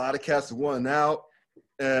 So a lot of cats are wanting out.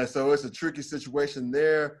 And so it's a tricky situation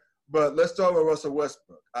there. But let's talk about Russell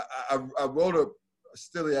Westbrook. I wrote a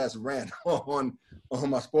silly-ass rant on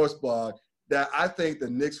my sports blog that I think the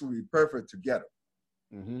Knicks would be perfect to get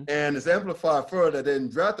him. And it's amplified further that they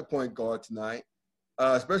didn't draft the point guard tonight,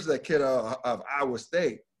 especially that kid of Iowa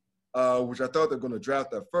State. Which I thought they're going to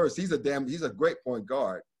draft that first. He's a great point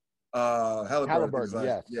guard. Halliburton,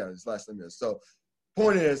 yes. Yeah, his last name is. So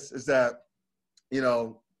point is that,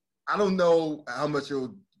 I don't know how much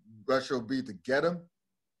rush will be to get him,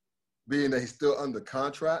 being that he's still under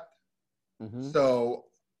contract. So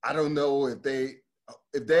I don't know if they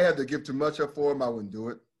had to give too much up for him, I wouldn't do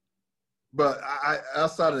it. But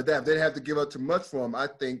outside of that, if they have to give up too much for him, I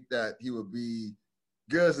think that he would be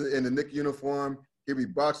good in the Knicks uniform. He'll be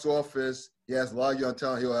box office. He has a lot of young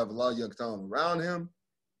talent. He'll have a lot of young talent around him.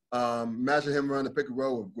 Imagine him running the pick and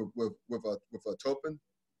roll with a Toppin.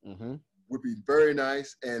 Would be very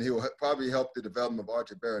nice, and he'll probably help the development of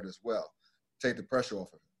RJ Barrett as well, take the pressure off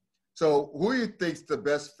of him. So who do you think's the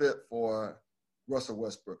best fit for Russell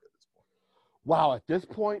Westbrook at this point? Wow, at this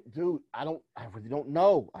point, dude, I really don't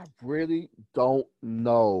know. I really don't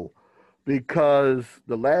know, because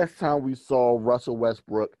the last time we saw Russell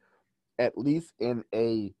Westbrook, at least in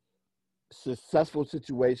a successful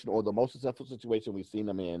situation, or the most successful situation we've seen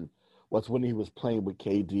him in, was when he was playing with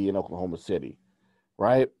KD in Oklahoma City,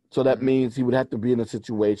 right? So that means he would have to be in a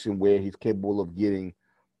situation where he's capable of getting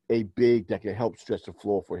a big that can help stretch the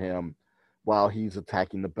floor for him while he's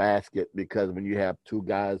attacking the basket, because when you have two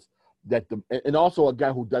guys and also a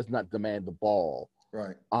guy who does not demand the ball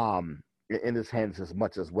right in his hands as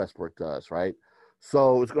much as Westbrook does, right?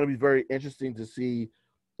 So it's going to be very interesting to see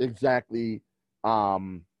exactly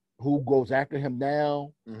who goes after him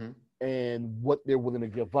now and what they're willing to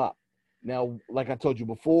give up. Now, like I told you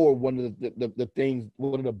before, one of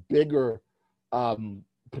the bigger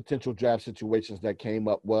potential draft situations that came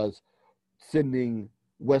up was sending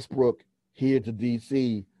Westbrook here to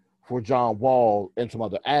DC for John Wall and some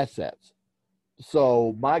other assets.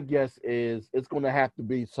 So my guess is it's going to have to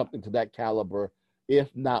be something to that caliber, if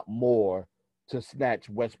not more, to snatch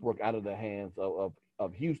Westbrook out of the hands of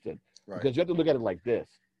Houston. Right. Because you have to look at it like this.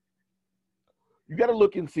 You got to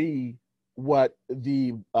look and see what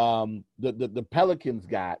the Pelicans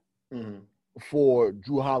got for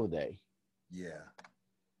Jrue Holiday. Yeah.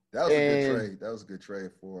 That was a good trade. That was a good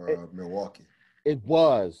trade for Milwaukee. It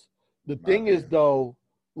was. The thing is, though,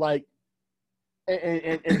 like,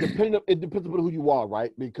 and it depends on who you are,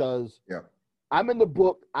 right? Because I'm in the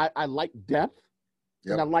book. I like depth,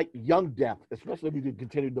 and I like young depth, especially if you can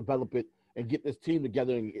continue to develop it and get this team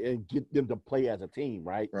together and get them to play as a team,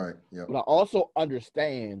 right? Right. Yeah. But I also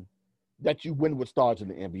understand that you win with stars in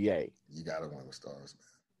the NBA. You gotta win with stars,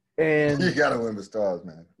 man. And you gotta win with stars,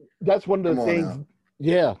 man. That's one of the things.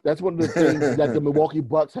 Yeah, that's one of the things that the Milwaukee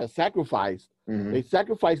Bucks has sacrificed. Mm-hmm. They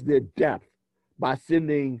sacrificed their depth by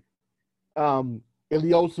sending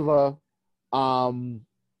Ilyasova,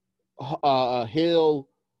 Hill,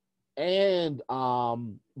 and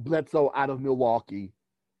Bledsoe out of Milwaukee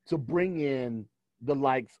to bring in the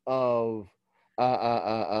likes of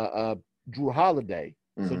Drew Holiday.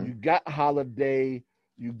 Mm-hmm. So you got Holiday,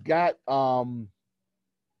 you got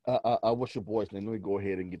what's your boy's name? Let me go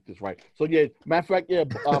ahead and get this right. So yeah, matter of fact,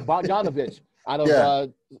 Bogdanovich out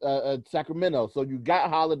of Sacramento. So you got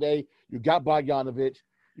Holiday, you got Bogdanovich,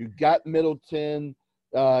 you got Middleton,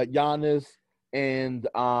 Giannis, and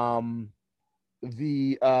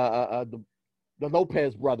the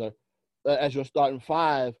Lopez brother as your starting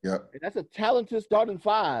five. Yep. And that's a talented starting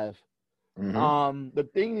five. Mm-hmm. The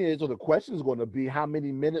thing is, or the question is going to be, how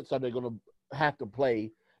many minutes are they going to have to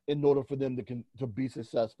play in order for them to be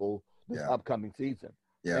successful this upcoming season?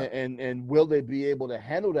 Yeah. And will they be able to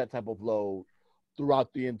handle that type of load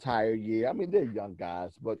throughout the entire year? I mean, they're young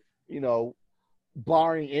guys, but,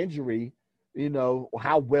 barring injury,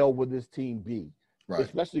 how well will this team be? Right.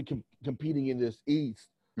 Especially competing in this East,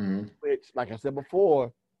 mm-hmm. which, like I said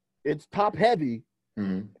before, it's top heavy.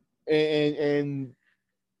 Mm-hmm. And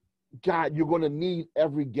God, you're going to need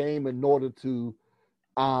every game in order to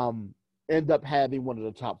end up having one of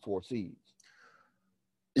the top 4 seeds.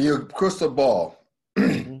 Your crystal ball.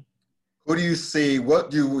 Mm-hmm. Who do you see?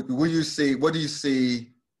 What do you see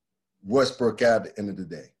Westbrook at the end of the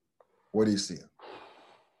day? What do you see him?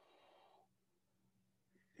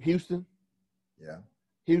 Houston. Yeah.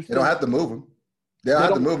 Houston. They don't have to move him. They don't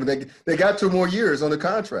have to move him. They got 2 more years on the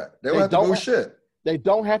contract. They don't have to move shit. They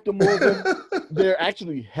don't have to move him. They're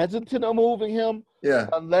actually hesitant on moving him. Yeah.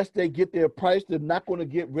 Unless they get their price. They're not going to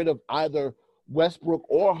get rid of either Westbrook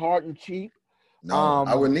or Harden cheap. No,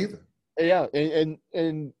 I wouldn't either. Yeah,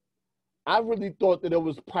 and I really thought that it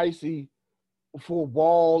was pricey for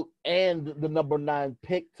Wall and the number 9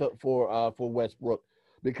 pick for Westbrook,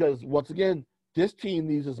 because once again, this team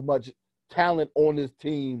needs as much talent on this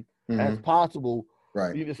team mm-hmm. as possible,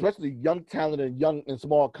 right? Especially young talent and young and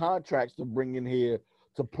small contracts to bring in here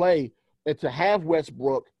to play, and to have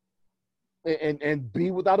Westbrook and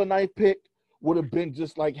be without a 9th pick would have been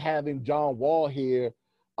just like having John Wall here.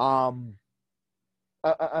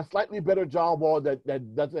 A slightly better John Wall that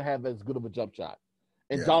doesn't have as good of a jump shot.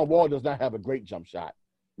 And John Wall does not have a great jump shot.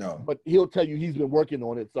 No. But he'll tell you he's been working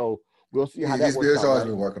on it, so we'll see how that works out. He's always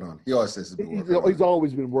been working on it. He always says he's been working on it. He's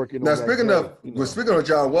always been working on it. Now, speaking of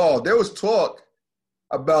John Wall, there was talk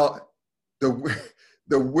about the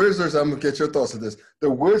Wizards. I'm going to get your thoughts on this. The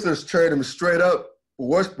Wizards trade him straight up for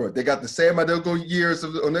Westbrook. They got the same identical years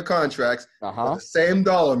on their contracts, the same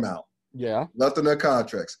dollar amount left on their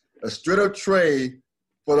contracts. A straight up trade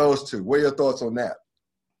for those two. What are your thoughts on that?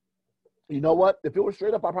 You know what? If it was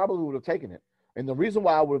straight up, I probably would have taken it. And the reason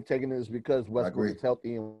why I would have taken it is because Westbrook is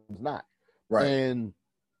healthy and was not. Right. And,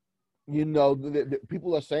 the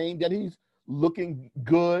people are saying that he's looking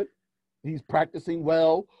good. He's practicing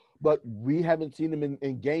well, but we haven't seen him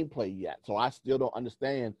in gameplay yet. So I still don't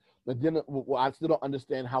understand. But then I still don't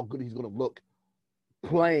understand how good he's going to look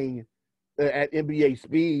playing at NBA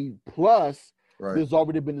speed. Plus, there's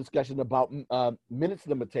already been discussion about minutes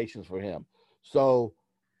limitations for him. So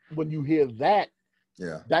when you hear that,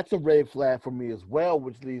 that's a red flag for me as well,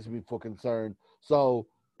 which leaves me for concern. So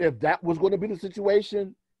if that was going to be the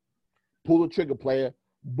situation, pull the trigger, player.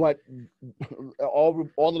 But all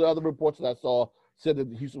of the other reports that I saw said that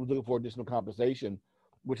Houston was looking for additional compensation,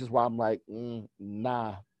 which is why I'm like,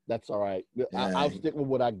 nah, that's all right. I'll stick with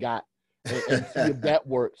what I got and see if that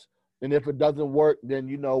works. And if it doesn't work, then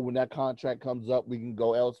when that contract comes up, we can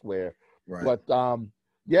go elsewhere. Right. But I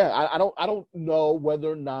don't know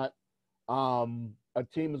whether or not a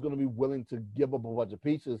team is going to be willing to give up a bunch of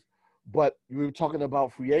pieces. But we were talking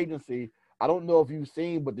about free agency. I don't know if you've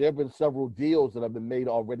seen, but there have been several deals that have been made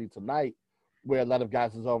already tonight where a lot of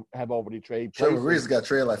guys have already traded. Trevor Reeves got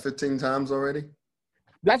traded like 15 times already.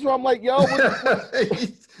 That's why I'm like, yo,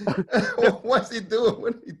 what's he doing?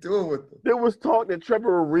 What are he doing with him? There was talk that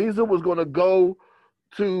Trevor Ariza was going to go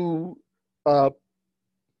to what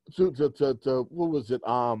was it?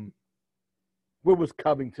 Where was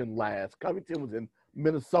Covington last? Covington was in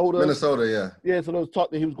Minnesota. Minnesota, yeah. Yeah, so there was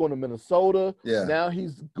talk that he was going to Minnesota. Yeah. Now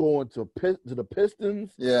he's going to the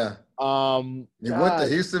Pistons. Yeah. He went to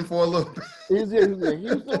Houston for a little bit. He's in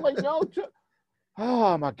Houston. I'm like, yo,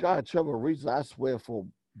 oh my God, Trevor Reese, I swear for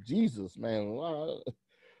Jesus, man. Well,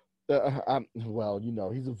 you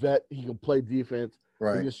know, he's a vet. He can play defense.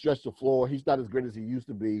 Right. He can stretch the floor. He's not as great as he used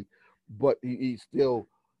to be, but he still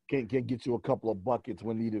can get you a couple of buckets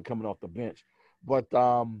when needed coming off the bench. But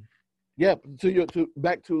yeah,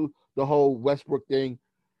 back to the whole Westbrook thing.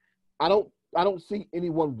 I don't see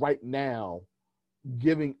anyone right now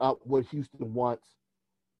giving up what Houston wants,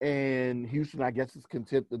 and Houston, I guess, is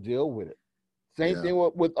content to deal with it. Same thing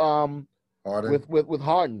with Harden. With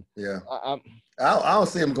Harden. Yeah, I don't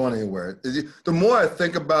see him going anywhere. The more I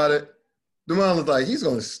think about it, the more I was like, he's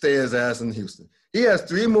going to stay his ass in Houston. He has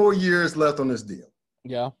 3 more years left on this deal.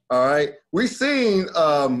 Yeah. All right. We've seen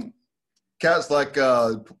cats like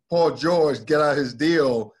Paul George get out his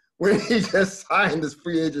deal when he just signed this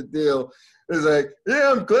free agent deal. It's like,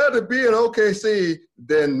 yeah, I'm glad to be in OKC.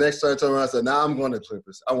 Then next time I turn around and say, nah, I'm going to the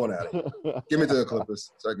Clippers. I want out of here. Give me to the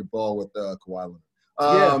Clippers so I can ball with Kawhi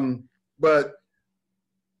Leonard. But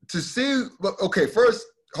to see, okay, first,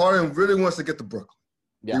 Harden really wants to get to Brooklyn.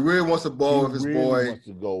 Yeah. He really wants to ball with his boy. Wants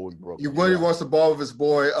to go with Brooklyn. He really wants to ball with his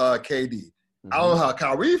boy, KD. Mm-hmm. I don't know how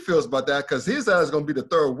Kyrie feels about that because his side is going to be the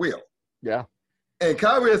third wheel. Yeah. And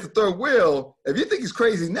Kyrie has the third wheel. If you think he's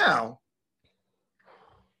crazy now,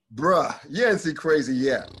 bruh, you ain't see crazy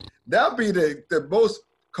yet. That'll be the most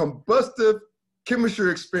combustive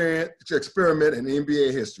chemistry experiment in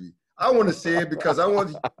NBA history. I want to see it because I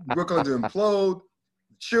want Brooklyn to implode.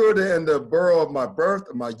 Sure, they're in the borough of my birth,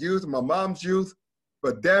 of my youth, of my mom's youth.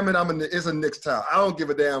 But damn it, it's a Knicks town. I don't give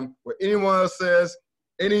a damn what anyone else says.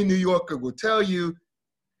 Any New Yorker will tell you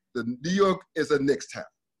the New York is a Knicks town.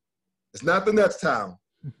 It's not the Nets town.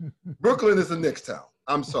 Brooklyn is a Knicks town.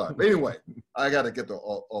 I'm sorry. But anyway, I got to get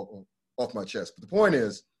off my chest. But the point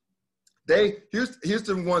is,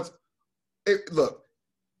 Houston wants – look,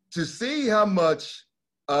 to see how much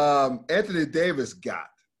Anthony Davis got,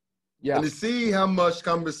 and to see how much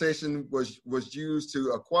conversation was used to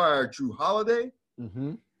acquire Drew Holiday,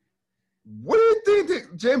 what do you think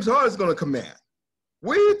that James Harden is going to command?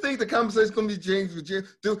 What do you think the conversation is going to be,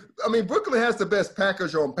 James? I mean, Brooklyn has the best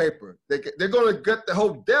package on paper. They're going to get the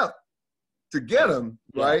whole depth to get him,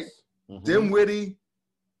 right? Dinwiddie,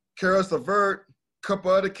 Karis LeVert, a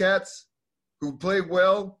couple other cats who played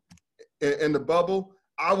well in the bubble.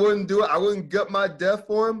 I wouldn't do it. I wouldn't gut my death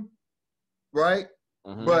for him, right?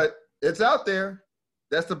 But it's out there.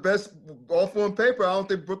 That's the best offer on paper. I don't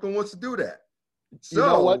think Brooklyn wants to do that. So, you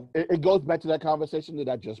know what? It goes back to that conversation that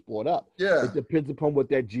I just brought up. Yeah. It depends upon what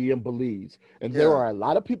that GM believes. And there are a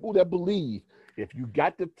lot of people that believe if you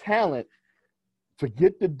got the talent,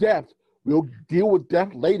 forget the depth. We'll deal with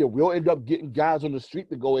depth later. We'll end up getting guys on the street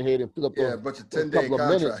to go ahead and fill up a bunch of 10-day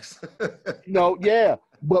contracts.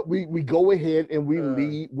 But we go ahead and we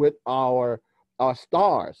lead with our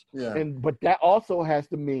stars. Yeah. But that also has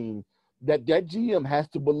to mean that GM has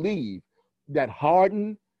to believe that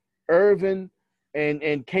Harden, Irvin,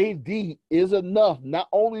 and KD is enough not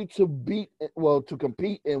only to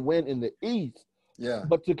compete and win in the East,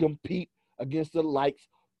 but to compete against the likes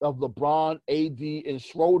of LeBron, AD, and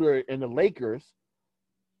Schroeder and the Lakers,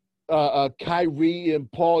 Kyrie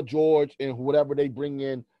and Paul George and whatever they bring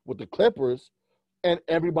in with the Clippers, and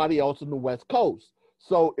everybody else on the West Coast.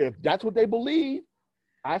 So if that's what they believe,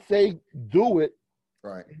 I say do it,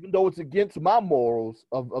 right? Even though it's against my morals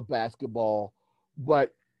of basketball,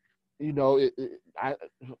 but you know,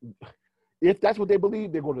 if that's what they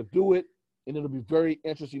believe, they're going to do it, and it'll be very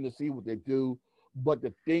interesting to see what they do. But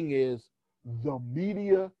the thing is, the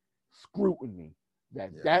media scrutiny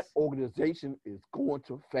that organization is going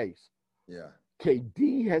to face. Yeah.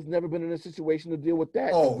 KD has never been in a situation to deal with that.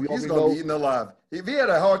 Oh, he's going to be eaten alive. If he had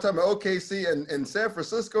a hard time at OKC and San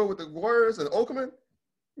Francisco with the Warriors and Oakland,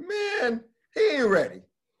 man, he ain't ready.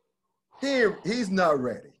 He's not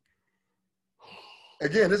ready.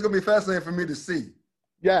 Again, this is going to be fascinating for me to see.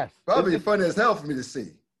 Yes. Probably funny as hell for me to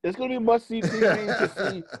see. It's going to be must-see TV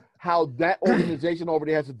to see how that organization over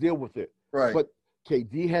there has to deal with it. Right. But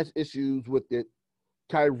KD has issues with it.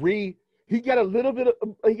 Kyrie, he got a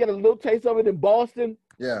little taste of it in Boston.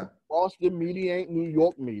 Yeah. Boston media ain't New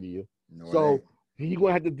York media. No, he's going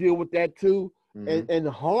to have to deal with that too. And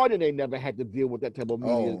Harden ain't never had to deal with that type of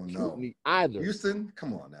media scrutiny either. Houston,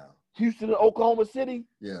 come on now. Houston and Oklahoma City?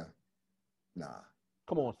 Yeah. Nah.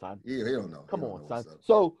 Come on, son. Yeah, he don't know. Come on, son.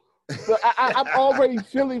 So I'm already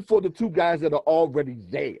feeling for the two guys that are already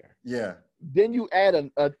there. Yeah. Then you add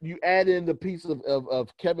in the piece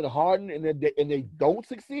of Kevin Harden, and they don't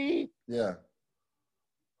succeed. Yeah.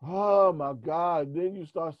 Oh my God! Then you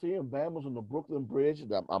start seeing Bama's on the Brooklyn Bridge.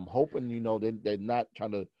 And I'm hoping they're not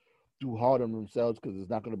trying to do hard on themselves, because it's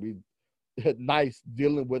not going to be nice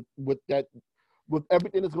dealing with that, with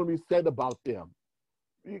everything that's going to be said about them.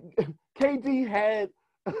 KD had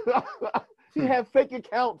he had fake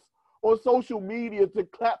accounts on social media to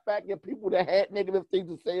clap back at people that had negative things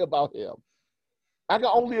to say about him. I can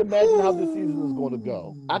only imagine how this season is going to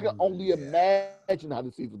go. I can only imagine how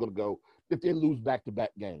the season is going to go if they lose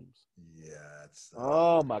back-to-back games. Yeah.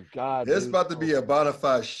 Oh, my God. It's about to be a bona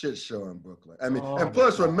fide shit show in Brooklyn. I mean, and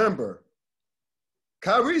plus, remember,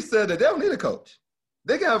 Kyrie said that they don't need a coach.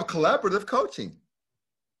 They can have collaborative coaching.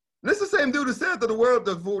 And it's the same dude who said that the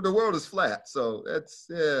world is flat. So that's,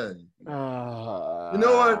 yeah. You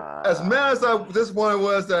know what? As mad as this one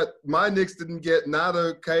was that my Knicks didn't get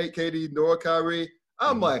neither KD nor Kyrie,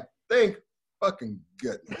 I'm like, thank fucking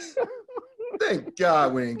goodness. Thank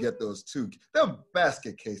God we didn't get those two. They're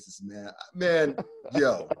basket cases, man. Man,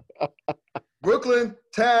 yo. Brooklyn,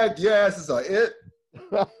 tag your asses are it.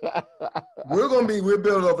 We're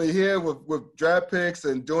building over here with draft picks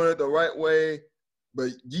and doing it the right way.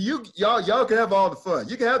 But y'all can have all the fun.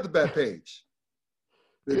 You can have the back page.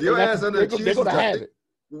 If your ass underachieves, they're gonna have it.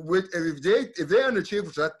 If they underachieve,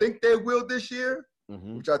 which I think they will this year,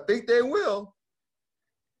 which I think they will.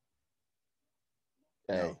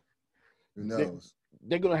 Hey, who knows?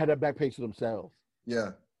 They're gonna have that back page to themselves.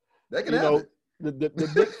 Yeah, they can have it.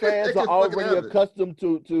 The Knicks fans are already accustomed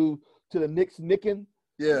to the Knicks nicking.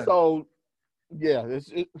 Yeah. So yeah,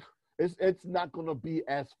 it's not gonna be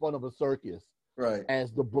as fun of a circus, right,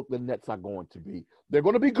 as the Brooklyn Nets are going to be. They're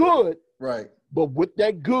gonna be good, right, but with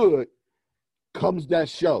that good comes that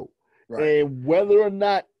show. Right. And whether or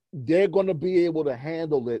not they're gonna be able to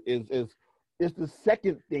handle it is the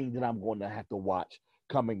second thing that I'm going to have to watch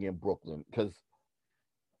coming in Brooklyn, because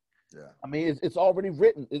I mean it's already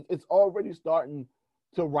written. It's already starting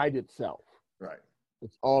to write itself. Right.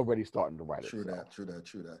 It's already starting to write itself. True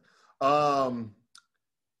that.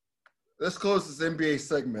 Let's close this NBA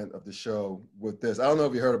segment of the show with this. I don't know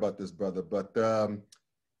if you heard about this, brother, but the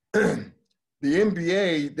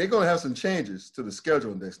NBA, they're going to have some changes to the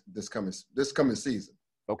schedule this coming season.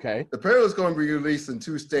 Okay. The panel is going to be released in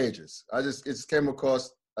 2 stages. I just came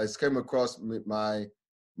across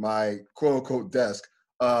my quote unquote desk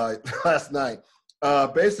last night.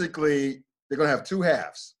 Basically, they're going to have 2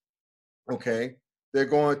 halves. Okay. They're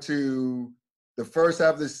going to the first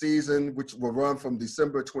half of the season, which will run from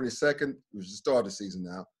December 22nd, which is the start of the season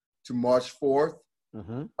now, to March 4th.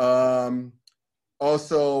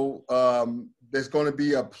 Also, there's going to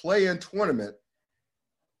be a play-in tournament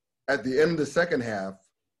at the end of the second half,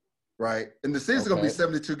 right? And the season's going to be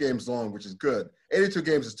 72 games long, which is good. 82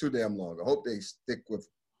 games is too damn long. I hope they stick with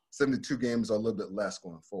 72 games or a little bit less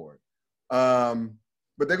going forward. But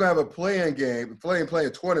they're going to have a play-in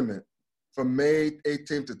tournament from May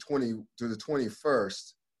 18th to the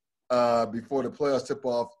 21st before the playoffs tip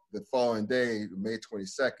off the following day, May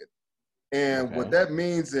 22nd. And what that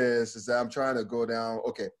means is that I'm trying to go down.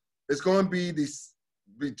 Okay, it's going to be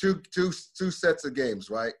two sets of games,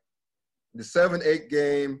 right? The 7-8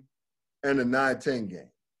 game and the 9-10 game.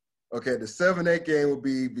 Okay, the 7-8 game will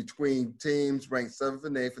be between teams ranked 7th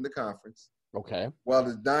and 8th in the conference. Okay. While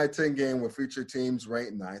the 9-10 game will feature teams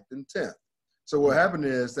ranked 9th and 10th. So what happened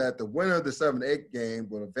is that the winner of the 7-8 game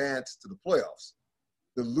will advance to the playoffs.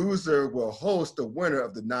 The loser will host the winner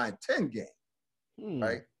of the 9-10 game,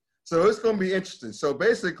 right? So it's going to be interesting. So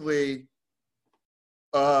basically,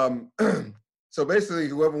 whoever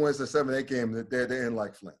wins the 7-8 game, they're in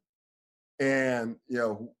like Flint. And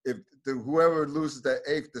if whoever loses the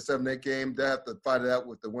 7-8 game, they have to fight it out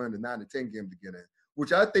with the winner of the 9-10 game to get in.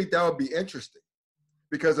 Which I think that would be interesting,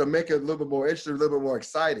 because it'll make it a little bit more interesting, a little bit more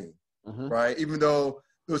exciting. Right? Even though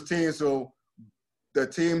those teams the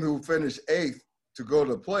team who finished 8th to go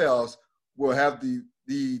to the playoffs will have the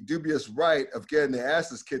dubious right of getting their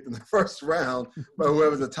asses kicked in the first round by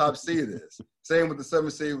whoever the top seed is. Same with the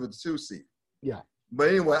 7th seed with the 2 seed. Yeah. But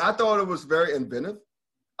anyway, I thought it was very inventive.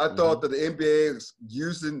 I thought that the NBA is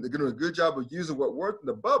they're doing a good job of using what worked in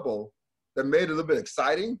the bubble that made it a little bit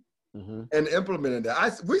exciting and implementing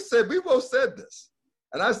that. We both said this.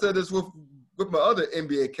 And I said this with my other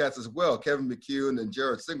NBA cats as well, Kevin McHugh and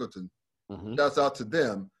Jared Singleton. Shouts out to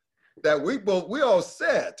them. That we all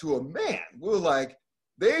said to a man, we were like,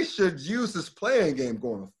 they should use this playing game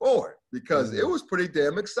going forward, because it was pretty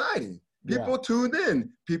damn exciting. People tuned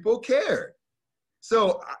in. People cared.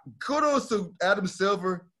 So kudos to Adam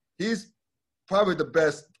Silver. He's probably the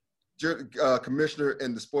best commissioner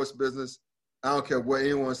in the sports business. I don't care what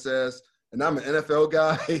anyone says. And I'm an NFL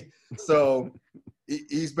guy, so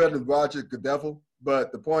he's better than Roger Goodell.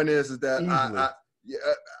 But the point is that Easily.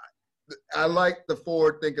 I like the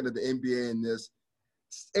forward thinking of the NBA in this.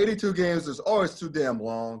 82 games is always too damn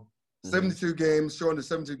long. 72 games, showing the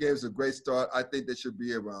 72 games is a great start. I think they should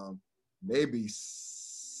be around maybe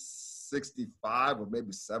 65 or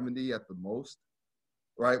maybe 70 at the most,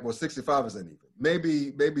 right? Well, 65 isn't even.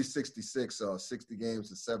 Maybe 66 or 60 games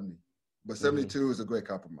to 70, but 72 is a great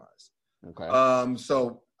compromise. Okay.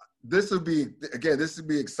 So this would be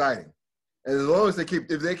exciting, and as long as if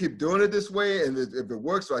they keep doing it this way, and if it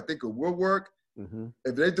works, so I think it will work.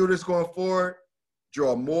 If they do this going forward,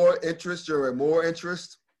 generate more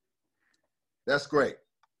interest. That's great,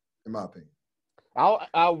 in my opinion.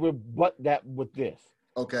 I'll rebut that with this.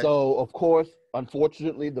 Okay. So, of course,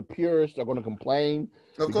 unfortunately, the purists are going to complain.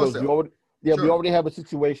 Of course, we already have a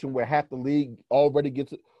situation where half the league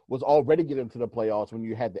was already getting to the playoffs when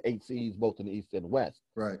you had the 8 seeds both in the East and West.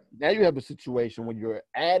 Right. Now you have a situation when you're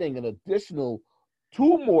adding an additional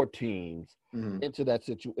 2 more teams into that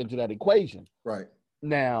equation. Right.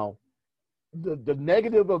 Now, the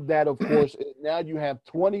negative of that, of course, is now you have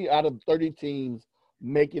 20 out of 30 teams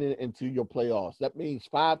making it into your playoffs. That means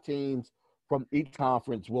 5 teams from each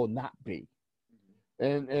conference will not be.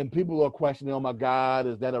 And people are questioning, oh, my God,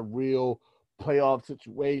 is that a real playoff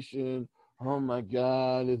situation? Oh, my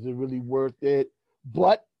God, is it really worth it?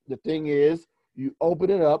 But the thing is, you open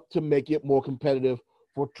it up to make it more competitive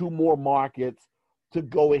for 2 more markets to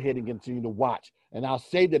go ahead and continue to watch. And I'll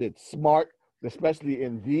say that it's smart, especially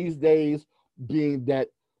in these days, being that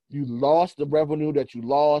you lost the revenue that you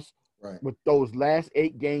lost with those last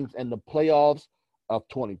 8 games and the playoffs of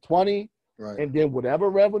 2020. Right. And then whatever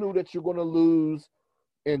revenue that you're going to lose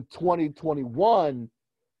in 2021,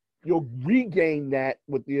 you'll regain that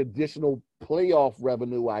with the additional playoff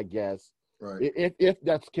revenue, I guess. Right. If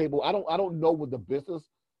that's capable. I don't know what the business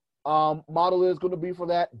model is going to be for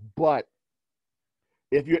that, but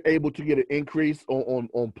if you're able to get an increase on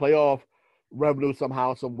playoff revenue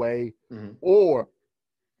somehow, some way, or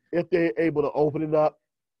if they're able to open it up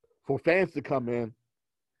for fans to come in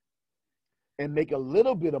and make a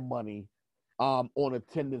little bit of money on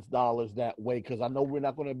attendance dollars that way, because I know we're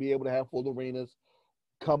not going to be able to have full arenas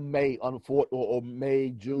come May or May,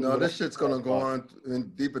 June. No, this shit's going to go on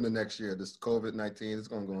deep into next year. This COVID-19 is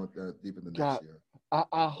going to go on deep into next year.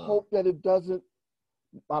 I hope that it doesn't.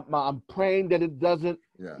 I'm praying that it doesn't.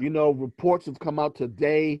 Yeah. You know, reports have come out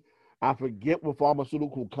today. I forget what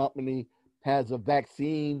pharmaceutical company has a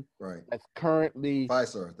vaccine that's currently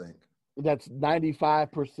Pfizer, I think. That's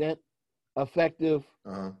 95% effective.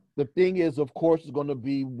 The thing is, of course, is going to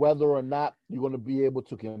be whether or not you're going to be able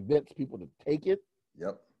to convince people to take it.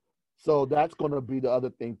 Yep. So that's going to be the other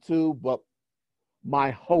thing too. But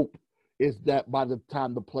my hope is that by the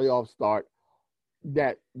time the playoffs start,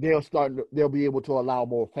 that they'll be able to allow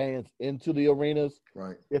more fans into the arenas.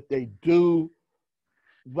 Right. If they do,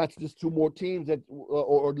 that's just 2 more teams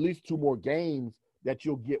or at least 2 more games that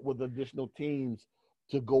you'll get with additional teams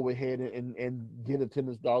to go ahead and get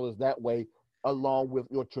attendance dollars that way, along with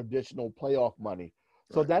your traditional playoff money.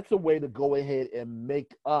 So that's a way to go ahead and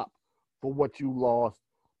make up for what you lost,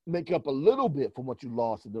 make up a little bit from what you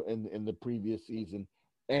lost in the previous season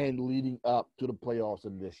and leading up to the playoffs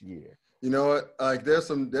in this year. You know what? Like there's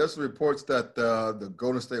some reports that the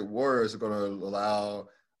Golden State Warriors are going to allow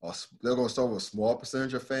they're going to start with a small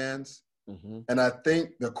percentage of fans, and I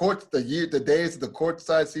think the days of the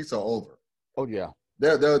courtside seats are over. Oh yeah,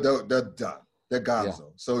 they're done. They're gone. Yeah.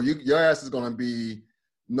 So your ass is going to be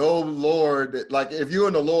no lower. Like if you're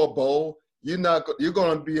in the lower bowl, you're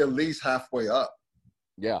going to be at least halfway up.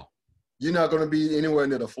 Yeah, you're not going to be anywhere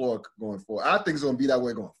near the floor going forward. I think it's going to be that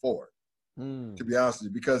way going forward. To be honest with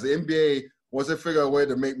you, because the NBA, once they figure out a way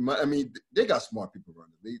to make money, I mean, they got smart people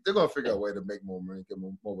running the league. They're going to figure out a way to make more money, get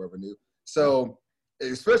more revenue. So,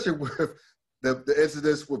 especially with the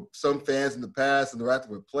incidents with some fans in the past interacting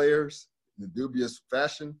with players in a dubious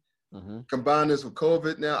fashion, combine this with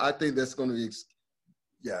COVID now, I think that's going to be,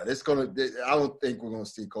 I don't think we're going to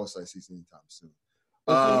see courtside seats anytime soon.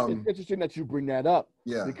 It's interesting that you bring that up.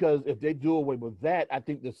 Yeah. Because if they do away with that, I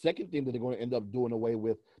think the second thing that they're going to end up doing away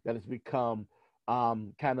with that has become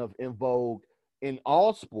kind of in vogue in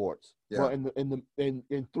all sports. Yeah. Well,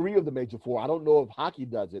 in 3 of the major 4. I don't know if hockey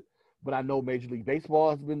does it, but I know Major League Baseball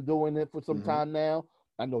has been doing it for some time now.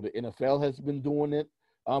 I know the NFL has been doing it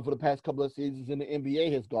for the past couple of seasons, and the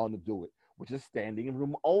NBA has gone to do it, which is standing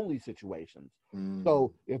room only situations.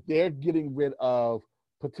 So if they're getting rid of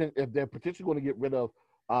if they're potentially going to get rid of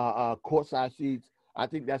courtside seats, I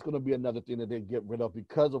think that's going to be another thing that they get rid of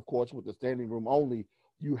because, of course, with the standing room only,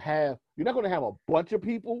 you're not going to have a bunch of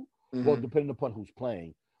people, well, depending upon who's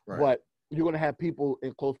playing. Right. But you're going to have people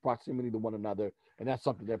in close proximity to one another, and that's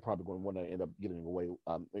something they're probably going to want to end up getting away.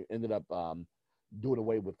 Doing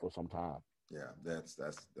away with for some time. Yeah, that's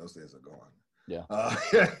those days are gone. Yeah,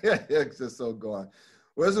 it's just so gone.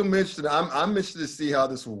 Well, it's interesting. I'm interested to see how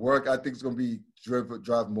this will work. I think it's going to be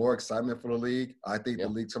drive more excitement for the league. I think the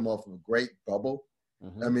league come off of a great bubble.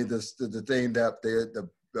 I mean, the thing that they're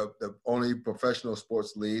the only professional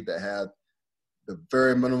sports league that had the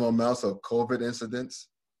very minimal amounts of COVID incidents,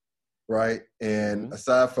 right? And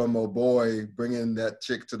aside from oh boy bringing that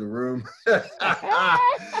chick to the room,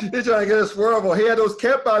 he's trying to get a swerve. He had those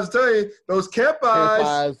camp eyes. I tell you, those camp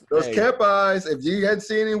eyes. If you hadn't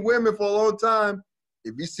seen any women for a long time,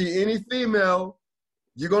 if you see any female,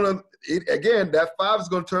 you're gonna again that 5 is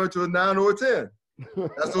gonna turn to a 9 or a 10.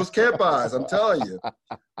 That's those camp eyes, I'm telling you.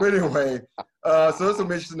 But anyway, so it's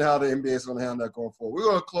interesting how the NBA is going to handle that going forward. We're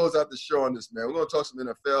going to close out the show on this, man. We're going to talk some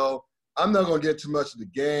NFL. I'm not going to get too much of the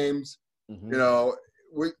games, you know,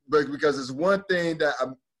 because there's one thing that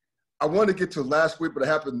I wanted to get to last week, but it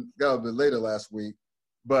happened a bit later last week.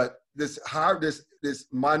 But this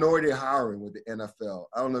minority hiring with the NFL,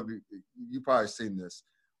 I don't know if you probably seen this,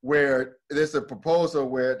 where there's a proposal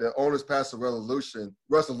where the owners passed a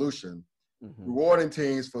resolution rewarding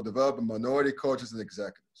teams for developing minority coaches and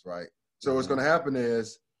executives, right? So what's going to happen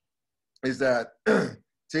is that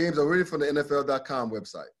teams are reading from the NFL.com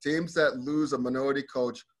website. Teams that lose a minority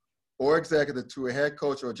coach or executive to a head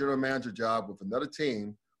coach or a general manager job with another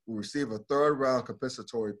team will receive a third-round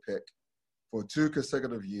compensatory pick for 2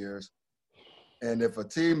 consecutive years. And if a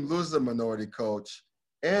team loses a minority coach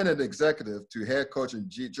and an executive to head coach and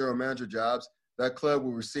general manager jobs, that club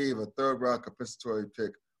will receive a third-round compensatory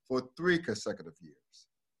pick for 3 consecutive years.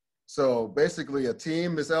 So basically, a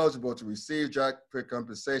team is eligible to receive draft pick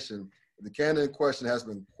compensation if the candidate in question has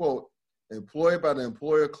been, quote, employed by the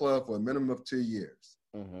employer club for a minimum of 2 years.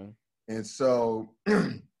 And so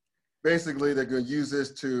basically, they're going to use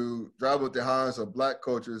this to drive up the hires of black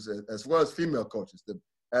coaches as well as female coaches.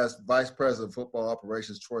 As Vice President of Football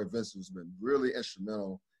Operations, Troy Vincent, who's been really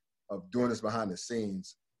instrumental of doing this behind the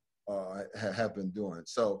scenes, have been doing.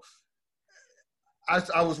 So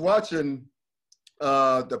I was watching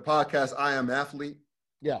the podcast I Am Athlete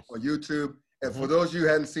on YouTube. And for those of you who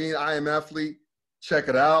hadn't seen I Am Athlete, check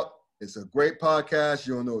it out. It's a great podcast.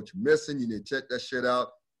 You don't know what you're missing. You need to check that shit out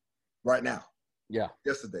right now. Yeah.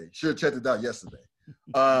 Yesterday. Should have checked it out yesterday.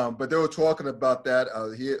 But they were talking about that.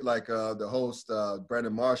 The host,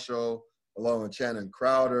 Brandon Marshall, along with Shannon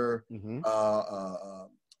Crowder,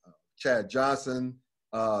 Chad Johnson,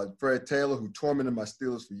 Fred Taylor, who tormented my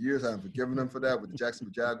Steelers for years. I haven't forgiven them for that with the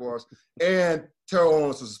Jacksonville Jaguars. And Terrell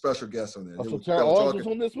Owens was a special guest on there. So Terrell Owens was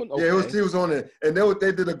on this one? Okay. Yeah, he was on it. And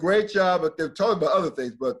they did a great job. But they were talking about other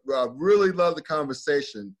things. But I really love the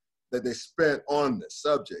conversation that they spent on this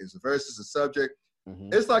subject. It's a very sensitive subject.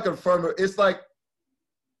 It's like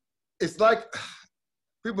it's like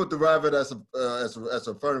people derive it as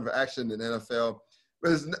affirmative action in the NFL.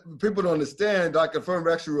 But people don't understand, like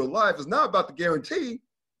affirmative action in real life, it's not about the guarantee.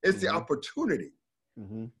 It's the opportunity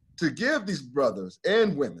to give these brothers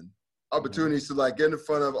and women opportunities to like get in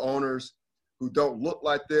front of owners who don't look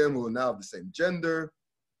like them, who are now of the same gender.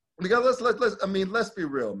 Because let's be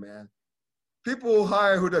real, man. People will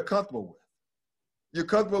hire who they're comfortable with. You're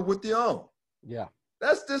comfortable with your own. Yeah.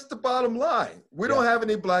 That's just the bottom line. We don't have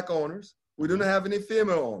any black owners. We don't have any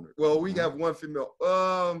female owners. Well, we have one female.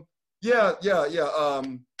 I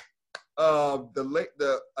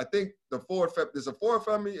think the Ford family. There's a Ford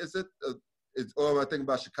family. Is it? Or am I thinking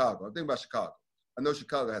about Chicago? I'm thinking about Chicago. I know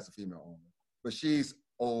Chicago has a female owner, but she's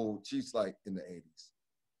old. She's like in the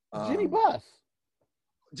 80s. Jeannie Buss.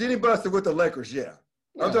 Jeannie Buss with the Lakers. Yeah.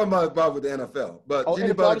 I'm talking about with the NFL, but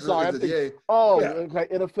Jeannie Buss okay,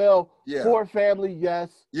 NFL, Ford family,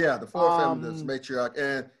 yes. Yeah, the Ford family, that's matriarch,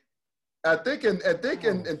 and I think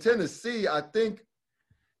in Tennessee, I think,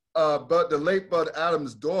 but the late Bud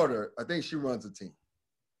Adams' daughter, I think she runs a team.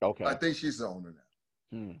 Okay, I think she's the owner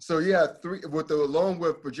now. So yeah, along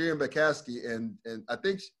with Virginia McCaskey, and I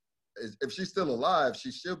think if she's still alive,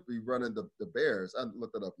 she should be running the Bears. I'll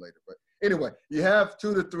look that up later, but anyway, you have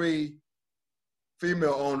 2 to 3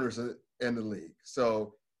 female owners in the league.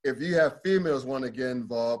 So if you have females want to get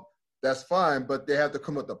involved, that's fine, but they have to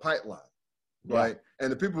come up the pipeline, right?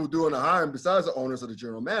 And the people who are doing the hiring besides the owners are the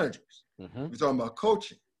general managers. We're talking about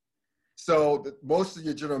coaching. So most of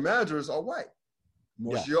your general managers are white.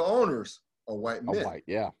 Most of your owners are white men. White,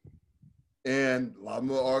 yeah. And a lot of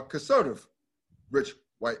them are conservative, rich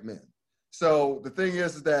white men. So the thing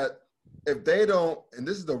is that if they don't, and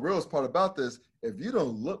this is the realest part about this, if you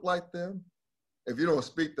don't look like them, if you don't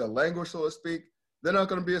speak the language, so to speak, they're not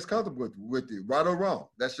going to be as comfortable with you, right or wrong.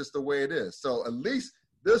 That's just the way it is. So at least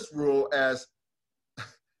this rule, as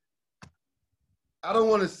I don't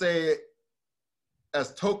want to say it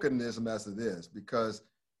as tokenism as it is, because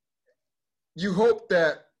you hope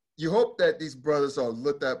that these brothers are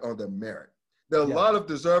looked at on their merit. There are a lot of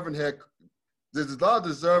deserving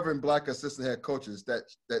black assistant head coaches that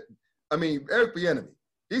I mean, Eric Bieniemy,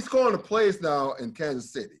 he's calling the plays now in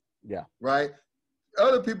Kansas City. Yeah. Right?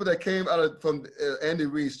 Other people that came from Andy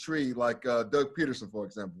Reid's tree, like Doug Peterson, for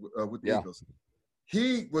example, with the Eagles.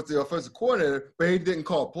 He was the offensive coordinator, but he didn't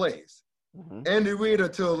call plays. Mm-hmm. Andy Reid,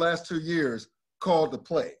 until the last 2 years, called the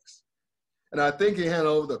plays. And I think he handed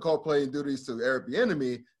over the call playing duties to Eric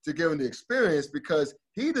Bieniemy to give him the experience, because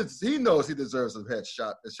he knows he deserves a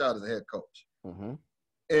shot as a head coach. Mm-hmm.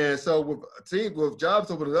 And so with jobs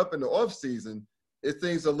opening up in the offseason,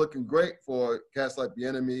 things are looking great for cats like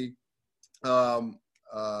Bieniemy, Brian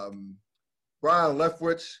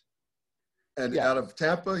Leftwich, and out of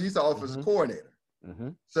Tampa, he's the offensive coordinator. Mm-hmm.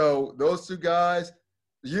 So those two guys,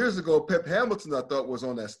 years ago, Pep Hamilton, I thought, was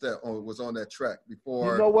on that track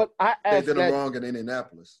before. You know what? They did him wrong in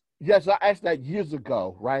Indianapolis. Yes, I asked that years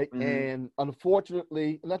ago, right? Mm-hmm. And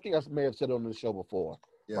unfortunately, and I think I may have said it on the show before,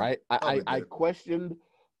 right? I questioned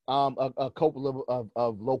a couple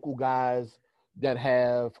of local guys that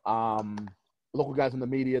have local guys in the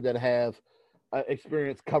media that have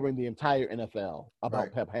experience covering the entire NFL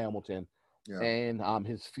about Pep Hamilton and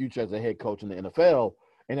his future as a head coach in the NFL.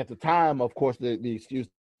 And at the time, of course, the excuse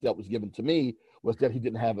that was given to me was that he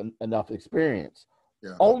didn't have enough experience.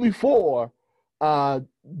 Yeah. Only for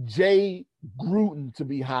Jay Gruden to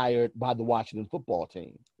be hired by the Washington football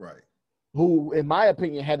team. Right. Who, in my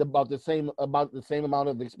opinion, had about the same amount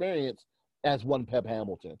of experience as one Pep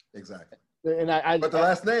Hamilton. Exactly. But the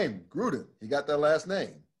last name, Gruden, he got that last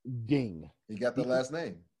name. Ding. He got the last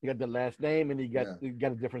name. He got the last name, and he got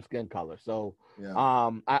a different skin color. So,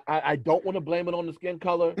 I don't want to blame it on the skin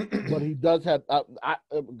color, but he does have.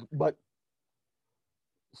 But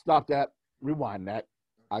stop that. Rewind that.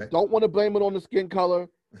 Okay. I don't want to blame it on the skin color,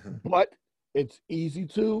 but it's easy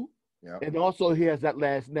to. Yep. And also, he has that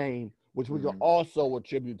last name, which we can also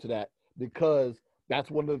attribute to that, because that's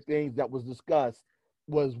one of the things that was discussed,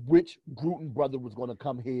 was which Gruden brother was going to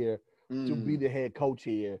come here to be the head coach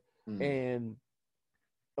here. And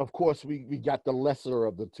of course we got the lesser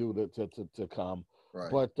of the two to come.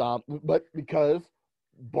 Right. But because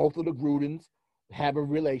both of the Grudens have a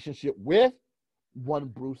relationship with one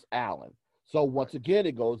Bruce Allen. So once again,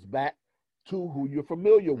 it goes back to who you're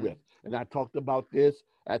familiar with. And I talked about this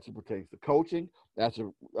as it pertains to coaching, as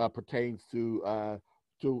it pertains to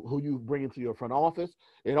who you bring into your front office.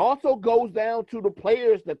 It also goes down to the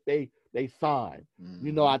players that they sign.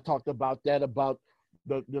 You know, I talked about that, about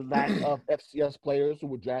the lack of FCS players who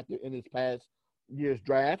were drafted in this past year's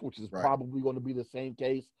draft, which is probably going to be the same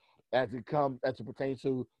case as it pertains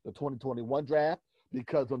to the 2021 draft,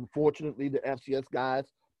 because unfortunately the FCS guys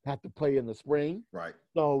have to play in the spring. Right.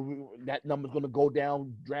 So that number is going to go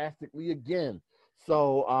down drastically again.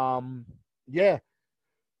 So,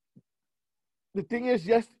 the thing is,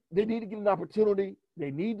 yes, they need to get an opportunity. They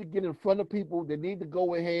need to get in front of people. They need to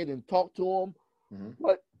go ahead and talk to them. Mm-hmm.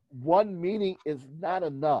 But one meeting is not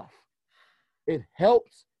enough. It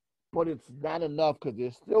helps, but it's not enough, because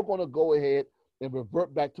they're still going to go ahead and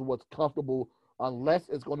revert back to what's comfortable, unless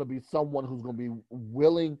it's going to be someone who's going to be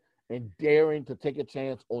willing and daring to take a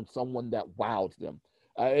chance on someone that wows them.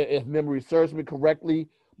 If memory serves me correctly,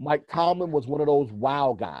 Mike Tomlin was one of those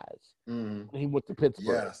wow guys. Mm-hmm. He went to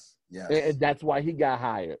Pittsburgh. Yes. Yes. And that's why he got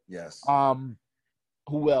hired. Yes.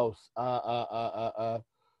 Who else? God,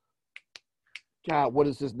 what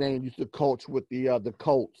is his name? Used to coach with the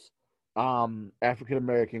Colts. African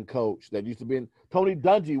American coach that used to be in. Tony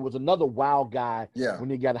Dungy was another wild guy. Yeah. When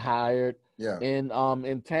he got hired. Yeah.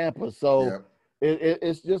 In Tampa. So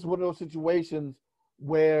it's just one of those situations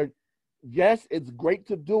where, yes, it's great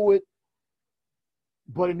to do it,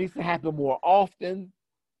 but it needs to happen more often.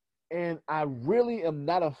 And I really am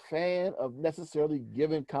not a fan of necessarily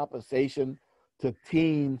giving compensation to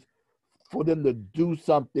teams for them to do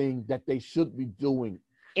something that they should be doing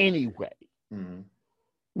anyway,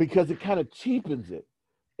 because it kind of cheapens it.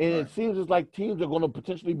 And it seems as like teams are going to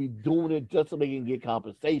potentially be doing it just so they can get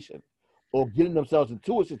compensation, or getting themselves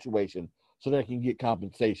into a situation so they can get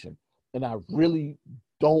compensation. And I really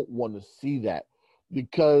don't want to see that,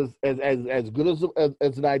 because as good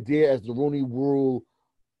as an idea as the Rooney Rule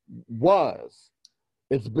was,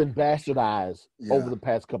 it's been bastardized over the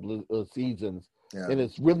past couple of seasons, and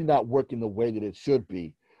it's really not working the way that it should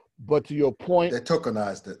be. But to your point, they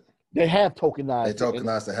tokenized it. They have tokenized it. They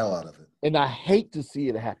tokenized the hell out of it. And I hate to see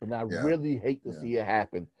it happen. I really hate to see it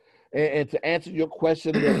happen. And to answer your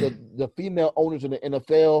question, the female owners in the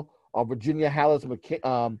NFL are Virginia Hallis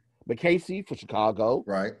McCasey for Chicago.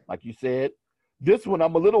 Right. Like you said. This one,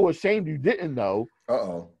 I'm a little ashamed you didn't know.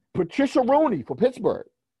 Uh-oh. Patricia Rooney for Pittsburgh.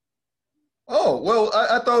 Oh, well,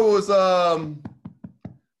 I thought it was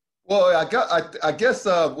I guess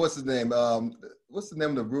what's his name? What's the name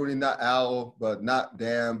of the Rooney? Not Al, but not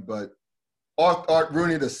Dan, but Art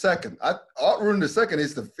Rooney II. Art Rooney II,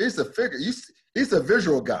 he's the figure. He's the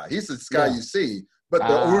visual guy. He's the guy you see. But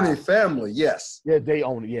the Rooney family, yes. Yeah, they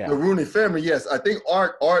own it, yeah. The Rooney family, yes. I think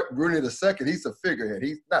Art Rooney II, he's the figurehead.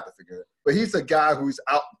 He's not the figurehead, but he's the guy who's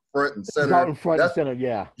out front and center. Out in front and center,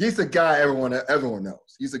 yeah. He's the guy everyone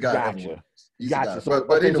knows. He's the guy everyone knows. Gotcha. So,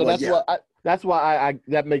 but anyway, that's why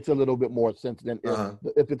that makes a little bit more sense than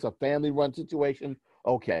if it's a family-run situation.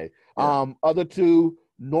 Okay. Yeah. Other two,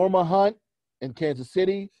 Norma Hunt in Kansas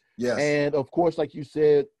City. Yes. And, of course, like you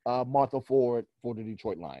said, Martha Ford for the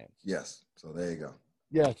Detroit Lions. Yes. So there you go.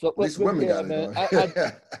 Yeah. So at least women got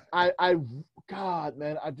it. God,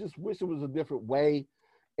 man, I just wish it was a different way.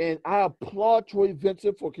 And I applaud Troy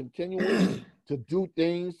Vincent for continuing to do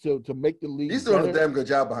things to make the league He's doing better. a damn good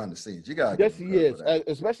job behind the scenes. You got Yes, he is,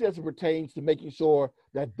 especially as it pertains to making sure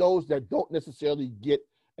that those that don't necessarily get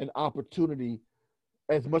an opportunity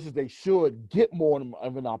as much as they should get more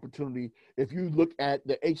of an opportunity. If you look at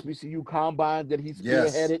the HBCU Combine that he's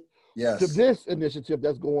spearheaded to this initiative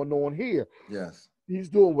that's going on here. Yes. He's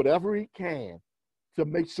doing whatever he can to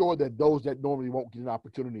make sure that those that normally won't get an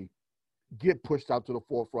opportunity get pushed out to the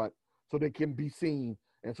forefront so they can be seen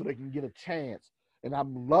and so they can get a chance. And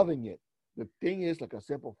I'm loving it. The thing is, like I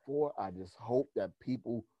said before, I just hope that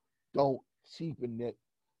people don't cheapen it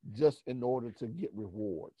just in order to get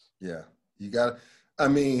rewards. Yeah. You got to, I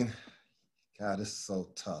mean, God, this is so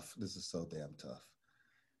tough. This is so damn tough.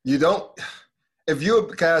 You don't, if you're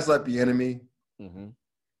a cast like the enemy,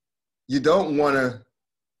 you don't want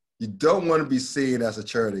to be seen as a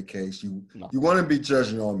charity case. You want to be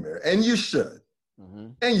judging on merit, and you should.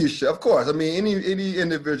 And you should, of course. I mean, any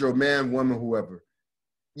individual, man, woman, whoever.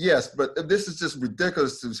 Yes, but this is just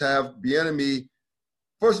ridiculous to have the enemy.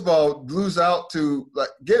 First of all, lose out to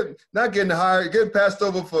not getting hired, getting passed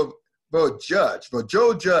over for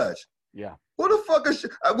Joe Judge. Yeah. Who the fuck is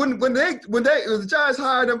when the Giants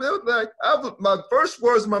hired him? It was like my first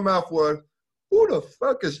words in my mouth were, "Who the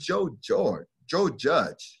fuck is Joe Judge?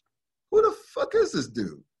 Who the fuck is this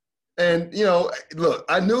dude?" And look,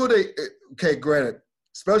 I knew granted,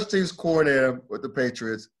 special teams coordinator with the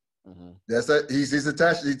Patriots. That's he's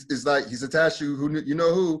attached. He's attached to who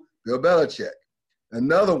Bill Belichick.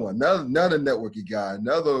 Another networky guy.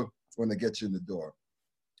 Another one that gets you in the door.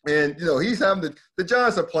 And he's having the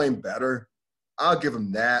Giants are playing better. I'll give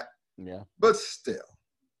him that. Yeah. But still,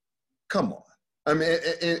 come on. I mean,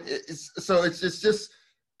 it's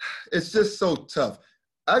just so tough.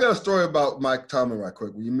 I got a story about Mike Tomlin right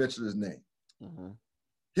quick when you mentioned his name.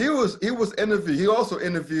 He was interviewed. He also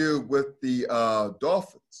interviewed with the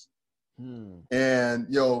Dolphins, and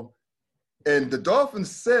and the Dolphins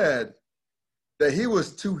said that he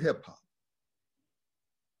was too hip hop.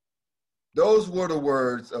 Those were the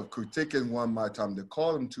words of critiquing one Mike Tomlin. They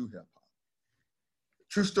called him too hip hop.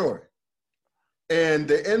 True story. And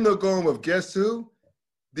they ended up going with guess who?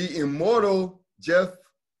 The immortal Jeff.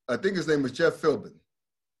 I think his name was Jeff Philbin.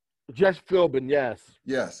 Jeff Philbin, yes.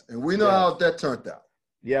 Yes, and we know how that turned out.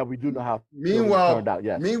 Yeah, we do know how meanwhile, it turned out,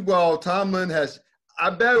 yes. Meanwhile, Tomlin I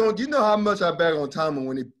bet on, how much I bet on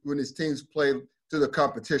Tomlin when his teams play to the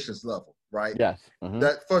competitions level, right? Yes.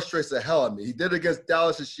 That frustrates the hell out of me. He did it against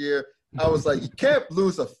Dallas this year. I was like, you can't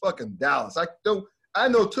lose a fucking Dallas. I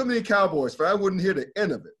know too many Cowboys, I wouldn't hear the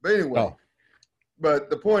end of it. But anyway, But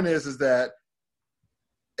the point is that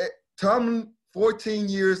Tomlin, 14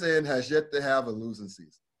 years in, has yet to have a losing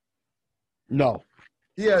season. No.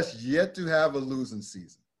 He has yet to have a losing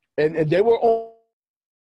season. And they were on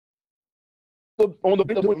the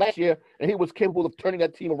bench last year, and he was capable of turning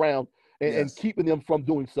that team around and keeping them from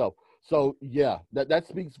doing so. So, yeah, that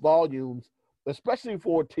speaks volumes, especially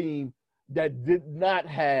for a team that did not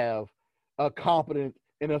have a competent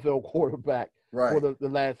NFL quarterback for the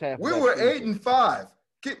last half. We were 8-5.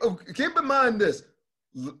 Keep in mind this.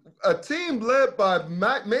 A team led by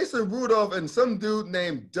Mason Rudolph and some dude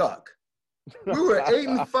named Duck. We were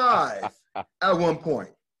 8-5 at one point.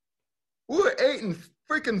 We were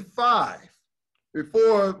 8-5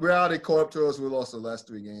 before reality caught up to us. We lost the last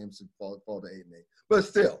 3 games and fall to 8-8. But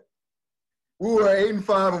still, we were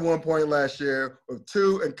 8-5 at one point last year with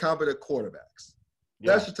 2 incompetent quarterbacks.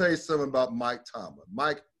 Yeah. That should tell you something about Mike Tomlin.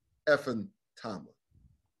 Mike effing Tomlin.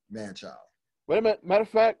 Man child. Wait a minute. Matter of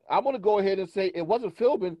fact, I want to go ahead and say it wasn't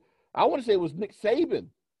Philbin. I want to say it was Nick Saban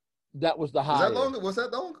that was the hire. Was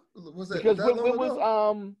that long? Was that because that when long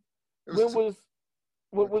ago?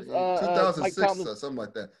 When was 2006 or something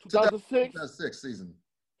like that? 2006? 2006 season.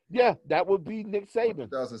 Yeah, that would be Nick Saban.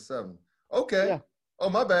 2007. Okay. Yeah. Oh,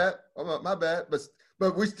 my bad. My bad. But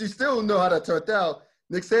you still know how that turned out.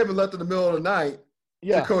 Nick Saban left in the middle of the night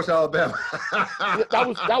to coach Alabama. Yeah,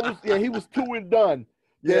 that was he was 2 and done.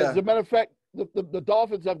 Yeah. As a matter of fact, the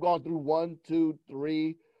Dolphins have gone through 1, 2,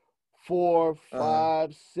 3, 4,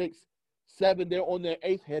 5, 6, 7. They're on their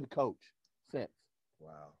 8th head coach since.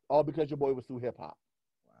 Wow. All because your boy was through hip hop.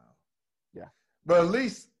 Wow. Yeah. But at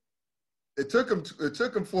least it took him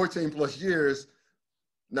 14 plus years,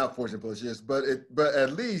 not 14 plus years, but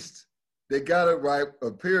at least they got it right.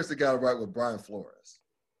 Appears they got it right with Brian Flores.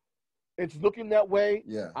 It's looking that way.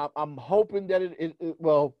 Yeah. I'm hoping that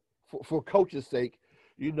for coach's sake,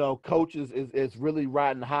 coaches is really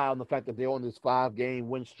riding high on the fact that they're on this 5-game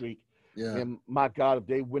win streak. Yeah. And my God, if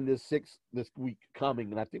they win this 6th this week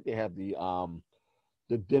coming, and I think they have the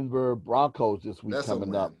Denver Broncos this week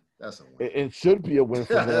coming up. That's a win. It should be a win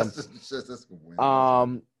for them. That's a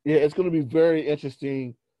win. Yeah, it's going to be very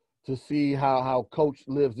interesting to see how Coach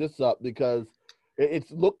lives this up, because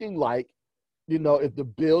it's looking like, if the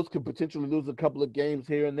Bills could potentially lose a couple of games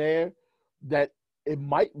here and there, that it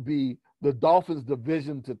might be the Dolphins'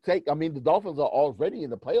 division to take. I mean, the Dolphins are already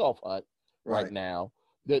in the playoff hunt right now.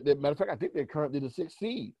 Matter of fact, I think they're currently the 6th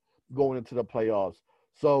seed going into the playoffs.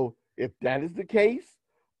 So if that is the case,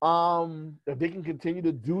 if they can continue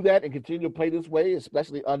to do that and continue to play this way,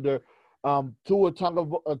 especially under Tua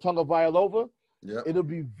Tagovailoa, it'll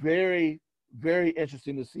be very, very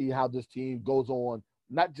interesting to see how this team goes on,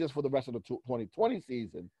 not just for the rest of the 2020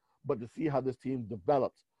 season, but to see how this team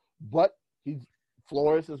develops. But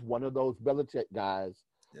Flores is one of those Belichick guys,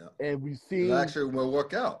 and we've seen it actually will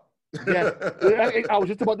work out. Yeah, I was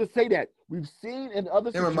just about to say that. We've seen in other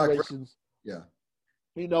situations,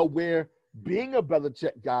 where being a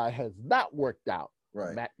Belichick guy has not worked out.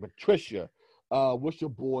 Right. Matt Patricia, what's your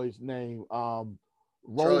boy's name?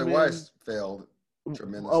 Charlie Weiss failed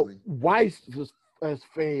tremendously. Weiss has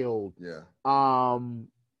failed. Yeah.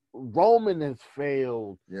 Roman has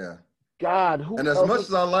failed. Yeah. God, who? And as much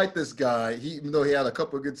as I like this guy, even though he had a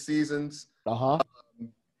couple of good seasons, Eric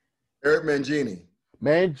Mangini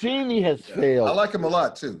has failed. I like him a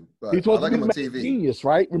lot too. But he's supposed I like to be him on the man TV. Genius,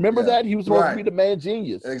 right? Remember that he was supposed to be the man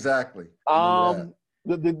genius. Exactly.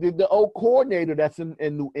 The old coordinator that's in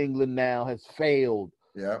New England now has failed.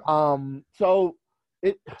 Yeah. So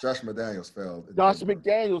Josh McDaniels failed.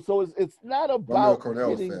 So it's not about Romeo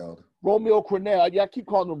Cornell failed. Romeo Cornell. Yeah, I keep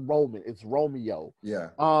calling him Roman. It's Romeo.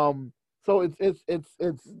 Yeah. So it's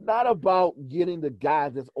not about getting the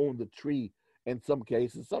guys that's on the tree. In some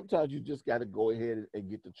cases, sometimes you just got to go ahead and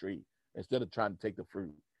get the tree instead of trying to take the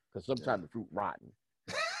fruit, because sometimes the fruit rotten.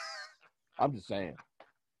 I'm just saying.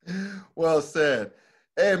 Well said.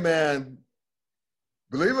 Hey, man,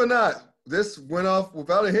 believe it or not, this went off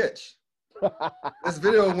without a hitch. This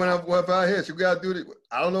video went off without a hitch. You got to do it.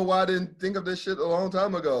 I don't know why I didn't think of this shit a long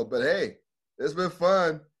time ago, but hey, it's been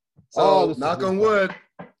fun. So knock on wood.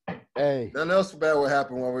 Hey. Nothing else bad will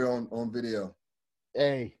happen while we're on video.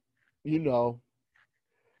 Hey. I'm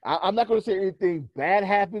not going to say anything bad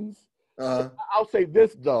happens. I'll say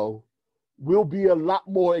this, though. We'll be a lot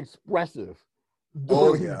more expressive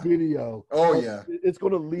during the video. It's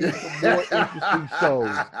going to lead to more interesting shows.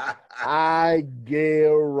 I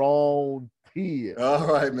guarantee it. All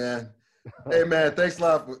right, man. Hey, man, thanks a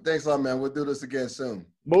lot, man. We'll do this again soon.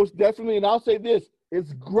 Most definitely. And I'll say this.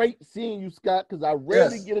 It's great seeing you, Scott, because I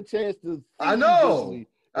rarely get a chance to see I know.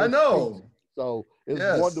 So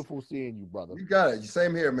it's wonderful seeing you, brother. You got it.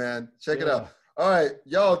 Same here, man. Check it out. All right,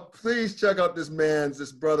 y'all, please check out this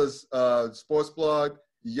brother's sports blog,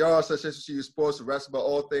 Yard/HBCU Sports, the rest about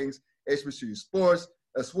all things HBCU Sports,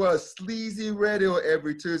 as well as Sleazy Radio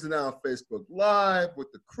every Tuesday night on Facebook Live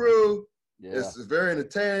with the crew. Yeah. It's very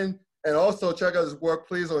entertaining. And also check out his work,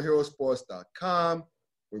 please, on herosports.com.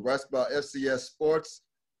 We write about FCS sports,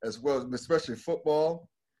 as well as especially football,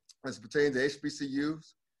 as it pertains to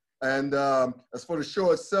HBCUs. And as for the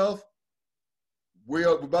show itself, we're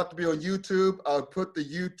about to be on YouTube. I'll put the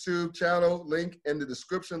YouTube channel link in the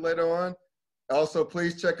description later on. Also,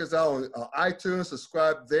 please check us out on iTunes,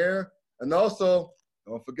 subscribe there. And also,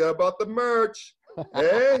 don't forget about the merch.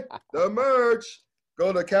 Hey, the merch.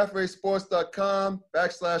 Go to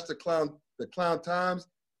cafesports.com/the clown times.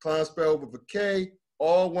 Clown spelled with a K,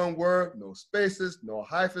 all one word, no spaces, no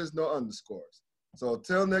hyphens, no underscores. So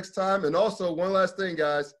until next time. And also, one last thing,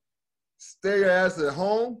 guys. Stay your ass at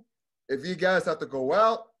home. If you guys have to go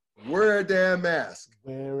out, wear a damn mask.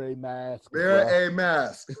 Wear a mask. Wear a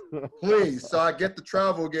mask, please, so I get to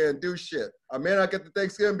travel again, do shit. I may not get to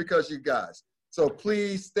Thanksgiving because you guys. So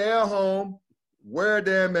please stay at home, wear a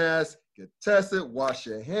damn mask, get tested, wash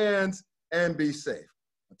your hands, and be safe.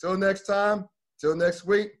 Until next time, till next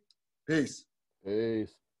week, peace.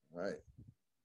 Peace. All right.